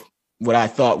example of what I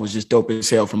thought was just dope as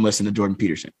hell from listening to Jordan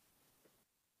Peterson.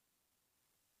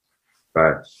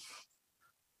 Right.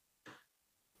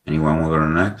 Anyone want to go to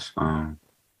the next?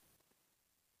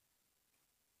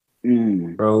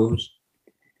 Bros.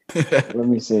 Let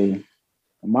me see.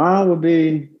 Mine would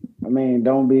be,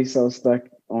 don't be so stuck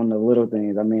on the little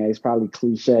things. It's probably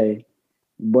cliche,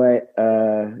 but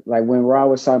like when Ra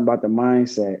was talking about the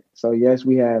mindset. So yes,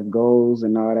 we have goals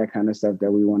and all that kind of stuff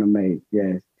that we want to make.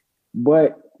 Yes.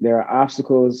 But there are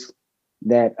obstacles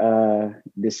that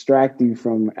distract you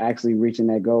from actually reaching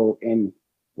that goal in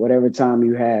whatever time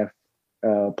you have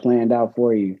planned out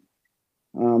for you.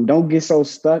 Don't get so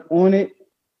stuck on it.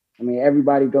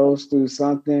 Everybody goes through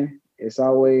something. It's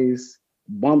always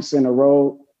bumps in the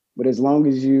road, but as long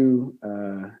as you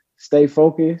stay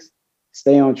focused,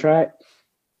 stay on track,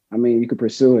 you can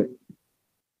pursue it.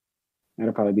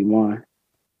 That'll probably be mine.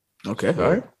 Okay,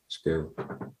 all right. That's good.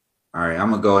 All right, I'm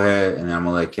going to go ahead and I'm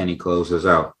going to let Kenny close this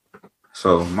out.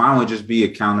 So mine would just be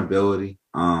accountability.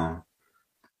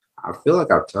 I feel like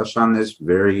I've touched on this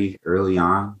very early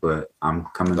on, but I'm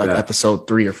coming like back. episode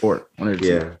 3 or 4.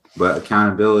 Yeah, but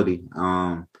accountability.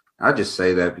 I just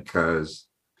say that because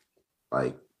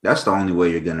like that's the only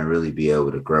way you're going to really be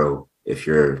able to grow if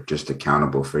you're just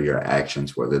accountable for your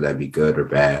actions, whether that be good or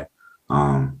bad.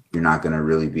 You're not going to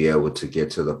really be able to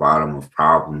get to the bottom of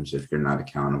problems if you're not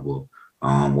accountable,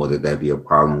 whether that be a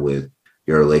problem with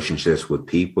your relationships with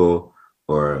people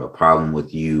or a problem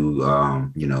with you,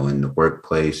 in the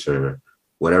workplace or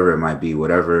whatever it might be,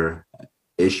 whatever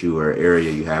issue or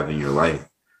area you have in your life.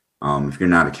 If you're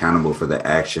not accountable for the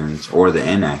actions or the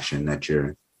inaction that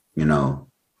you're,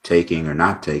 taking or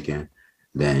not taking,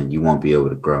 then you won't be able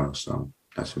to grow. So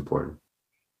that's important.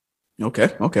 Okay.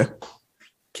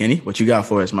 Kenny, what you got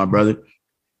for us, my brother?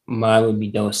 Mine would be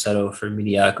don't settle for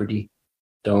mediocrity.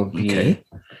 Don't be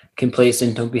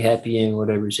complacent. Don't be happy in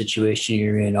whatever situation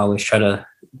you're in. Always try to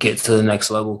get to the next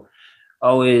level.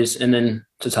 Always, and then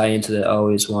to tie into that,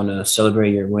 always want to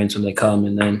celebrate your wins when they come.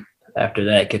 And then after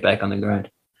that, get back on the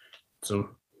grind. So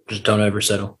just don't ever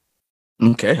settle.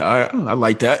 Okay. All right. I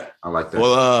like that.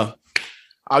 Well,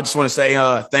 I just want to say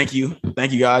thank you.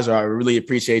 Thank you, guys. I really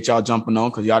appreciate y'all jumping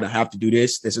on because y'all don't have to do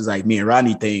this. This is like me and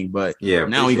Rodney thing. But yeah,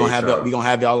 now we're going to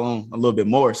have y'all on a little bit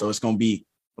more. So it's going to be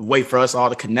a way for us all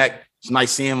to connect. It's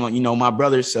nice seeing, my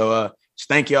brothers. So just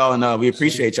thank y'all. And we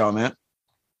appreciate y'all, man.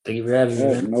 Thank you for having me,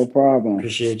 man. No problem.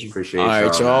 Appreciate you. Appreciate all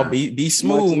right, y'all. Man. Be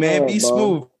smooth, man. Be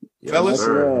smooth. Yes, Fellas.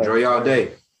 sir. Enjoy y'all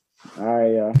day. All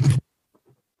right, y'all.